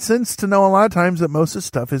common sense to know a lot of times that most of this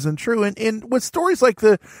stuff isn't true. And with stories like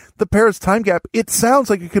the Paris time gap, it sounds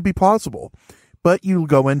like it could be plausible. But you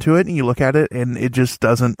go into it and you look at it and it just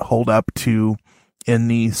doesn't hold up to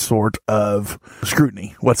any sort of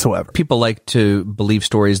scrutiny whatsoever. People like to believe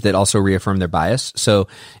stories that also reaffirm their bias. So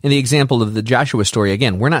in the example of the Joshua story,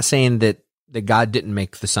 again, we're not saying that God didn't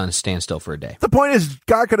make the sun stand still for a day. The point is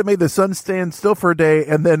God could have made the sun stand still for a day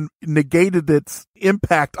and then negated its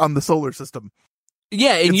impact on the solar system.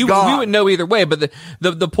 Yeah, and we would know either way, but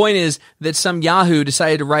the point is that some Yahoo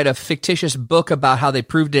decided to write a fictitious book about how they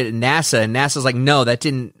proved it at NASA, and NASA's like, no, that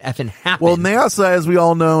didn't effing happen. Well, NASA, as we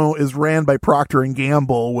all know, is ran by Procter &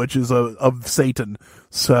 Gamble, which is of Satan.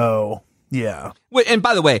 So, yeah. And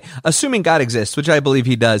by the way, assuming God exists, which I believe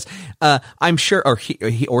he does, I'm sure, or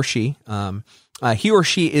he or she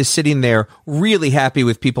is sitting there really happy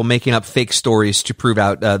with people making up fake stories to prove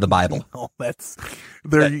out the Bible. Oh,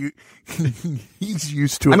 he's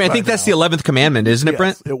used to it. I think that's the 11th commandment, isn't it,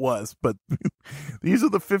 Brent? It was, but these are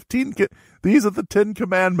the 10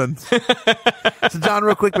 commandments. So, John,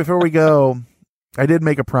 real quick before we go, I did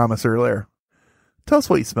make a promise earlier. Tell us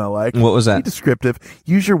what you smell like. What was that? Be descriptive.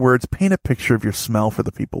 Use your words. Paint a picture of your smell for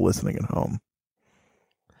the people listening at home.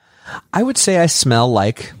 I would say I smell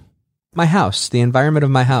like my house, the environment of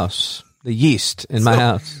my house, the yeast in my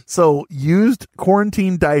house. So used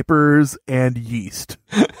quarantine diapers and yeast.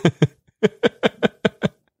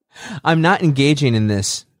 I'm not engaging in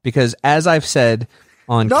this because, as I've said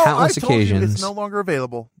on countless occasions, it's no longer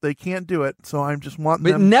available. They can't do it. So I'm just wanting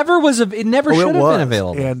them. It never should have been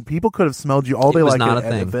available. And people could have smelled you all day like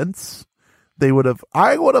at events. I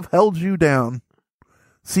would have held you down.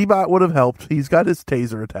 Seabot would have helped. He's got his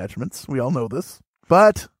taser attachments. We all know this.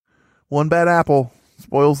 But one bad apple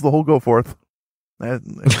spoils the whole go forth. That's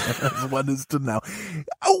what is to know.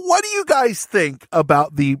 What do you guys think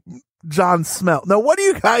about the John smell? Now, what do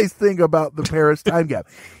you guys think about the Paris time gap?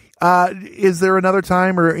 Is there another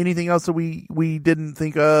time or anything else that we didn't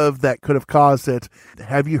think of that could have caused it?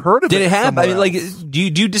 Have you heard of it? Did it happen? Do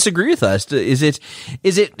you disagree with us? Is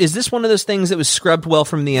this one of those things that was scrubbed well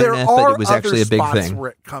from the internet, but it was actually a big thing? Where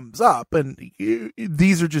it comes up, and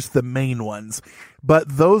these are just the main ones. But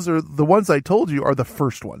those are the ones I told you are the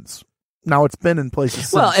first ones. Now it's been in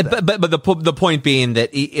places. Well, since then. but the point being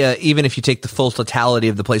that even if you take the full totality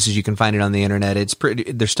of the places you can find it on the internet,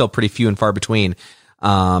 they're still pretty few and far between.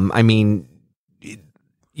 I mean,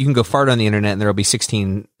 you can go fart on the internet and there'll be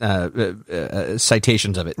 16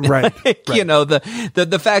 citations of it. Right. Like, right. You know,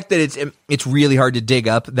 the fact that it's really hard to dig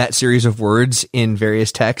up that series of words in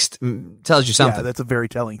various texts tells you something. Yeah, that's a very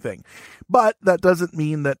telling thing. But that doesn't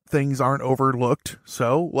mean that things aren't overlooked.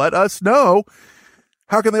 So let us know.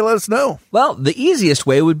 How can they let us know? Well, the easiest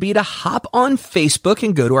way would be to hop on Facebook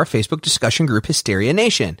and go to our Facebook discussion group, Hysteria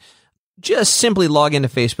Nation. Just simply log into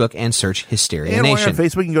Facebook and search Hysteria And Nation. on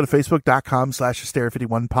Facebook, you can go to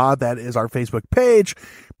facebook.com/hysteria51pod. That is our Facebook page.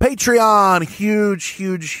 Patreon, huge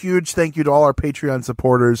thank you to all our Patreon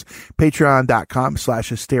supporters.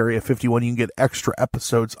 Patreon.com/hysteria51. You can get extra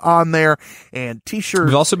episodes on there and t-shirts.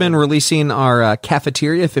 We've also been releasing our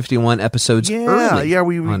Cafeteria 51 episodes early. Yeah,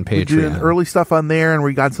 we on We're doing Patreon. early stuff on there, and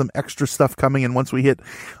we got some extra stuff coming. And once we get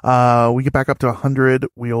back up to 100,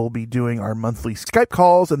 we'll be doing our monthly Skype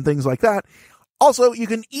calls and things like that. Also, you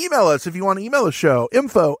can email us if you want to email the show.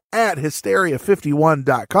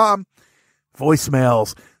 info@hysteria51.com.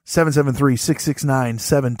 Voicemails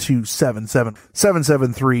 773-669-7277.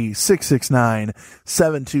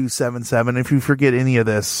 773-669-7277. If you forget any of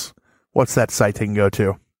this, what's that site they can go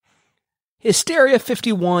to?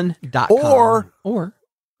 Hysteria51.com or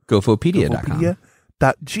Gofopedia.com.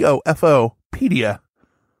 Gofopedia.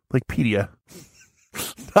 Like pedia.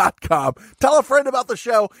 .com. Tell a friend about the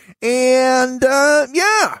show. And,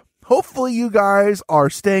 hopefully you guys are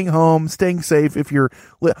staying home, staying safe.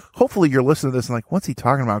 Hopefully you're listening to this and like, what's he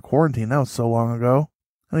talking about? Quarantine? That was so long ago.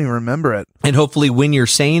 I don't even remember it. And hopefully when you're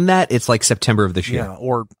saying that, it's like September of this year. Yeah,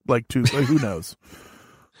 or like who knows?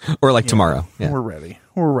 Or like tomorrow. Yeah. We're ready.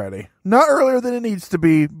 Not earlier than it needs to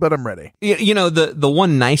be, but I'm ready. You know, the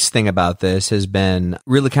one nice thing about this has been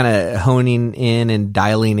really kind of honing in and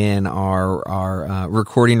dialing in our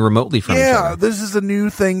recording remotely from each other. Yeah, this is a new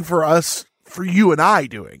thing for us, for you and I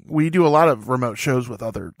doing. We do a lot of remote shows with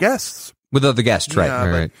other guests. With other guests, Yeah,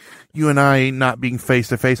 right. You and I not being face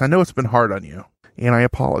to face. I know it's been hard on you, and I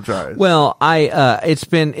apologize. Well, it's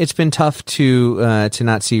been tough to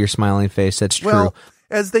not see your smiling face. That's true. Well,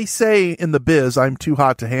 as they say in the biz, I'm too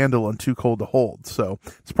hot to handle and too cold to hold. So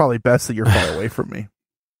it's probably best that you're far away from me.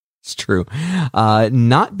 It's true.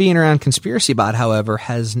 Not being around Conspiracy Bot, however,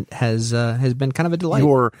 has been kind of a delight.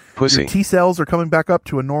 Your Pussy. T cells are coming back up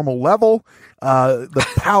to a normal level. The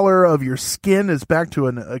pallor of your skin is back to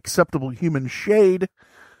an acceptable human shade.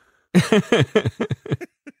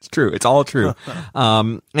 It's true. It's all true.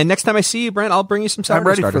 And next time I see you, Brent, I'll bring you some sourdough I'm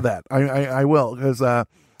ready starter. for that. I will, because I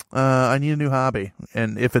need a new hobby.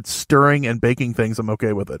 And if it's stirring and baking things, I'm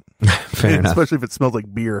okay with it. Fair enough. Especially if it smells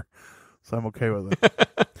like beer. So I'm okay with it.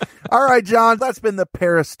 All right, John, that's been the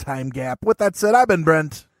Paris time gap. With that said, I've been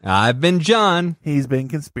Brent. I've been John. He's been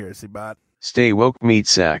Conspiracy Bot. Stay woke, meat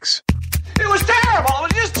sacks. It was terrible. It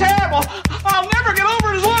was just terrible. I'll never get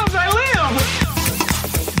over it as long as I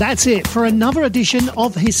live. That's it for another edition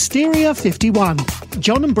of Hysteria 51.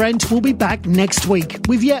 John and Brent will be back next week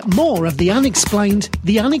with yet more of the unexplained,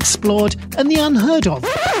 the unexplored, and the unheard of.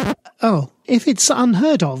 Oh, if it's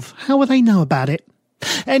unheard of, how will they know about it?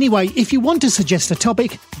 Anyway, if you want to suggest a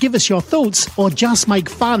topic, give us your thoughts, or just make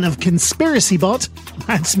fun of Conspiracy Bot,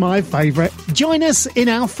 that's my favourite. Join us in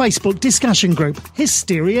our Facebook discussion group,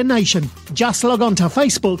 Hysteria Nation. Just log on to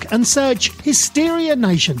Facebook and search Hysteria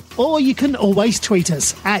Nation, or you can always tweet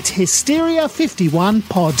us at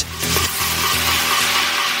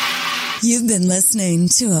Hysteria51pod. You've been listening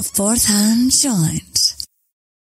to a Fourth Hand Joint.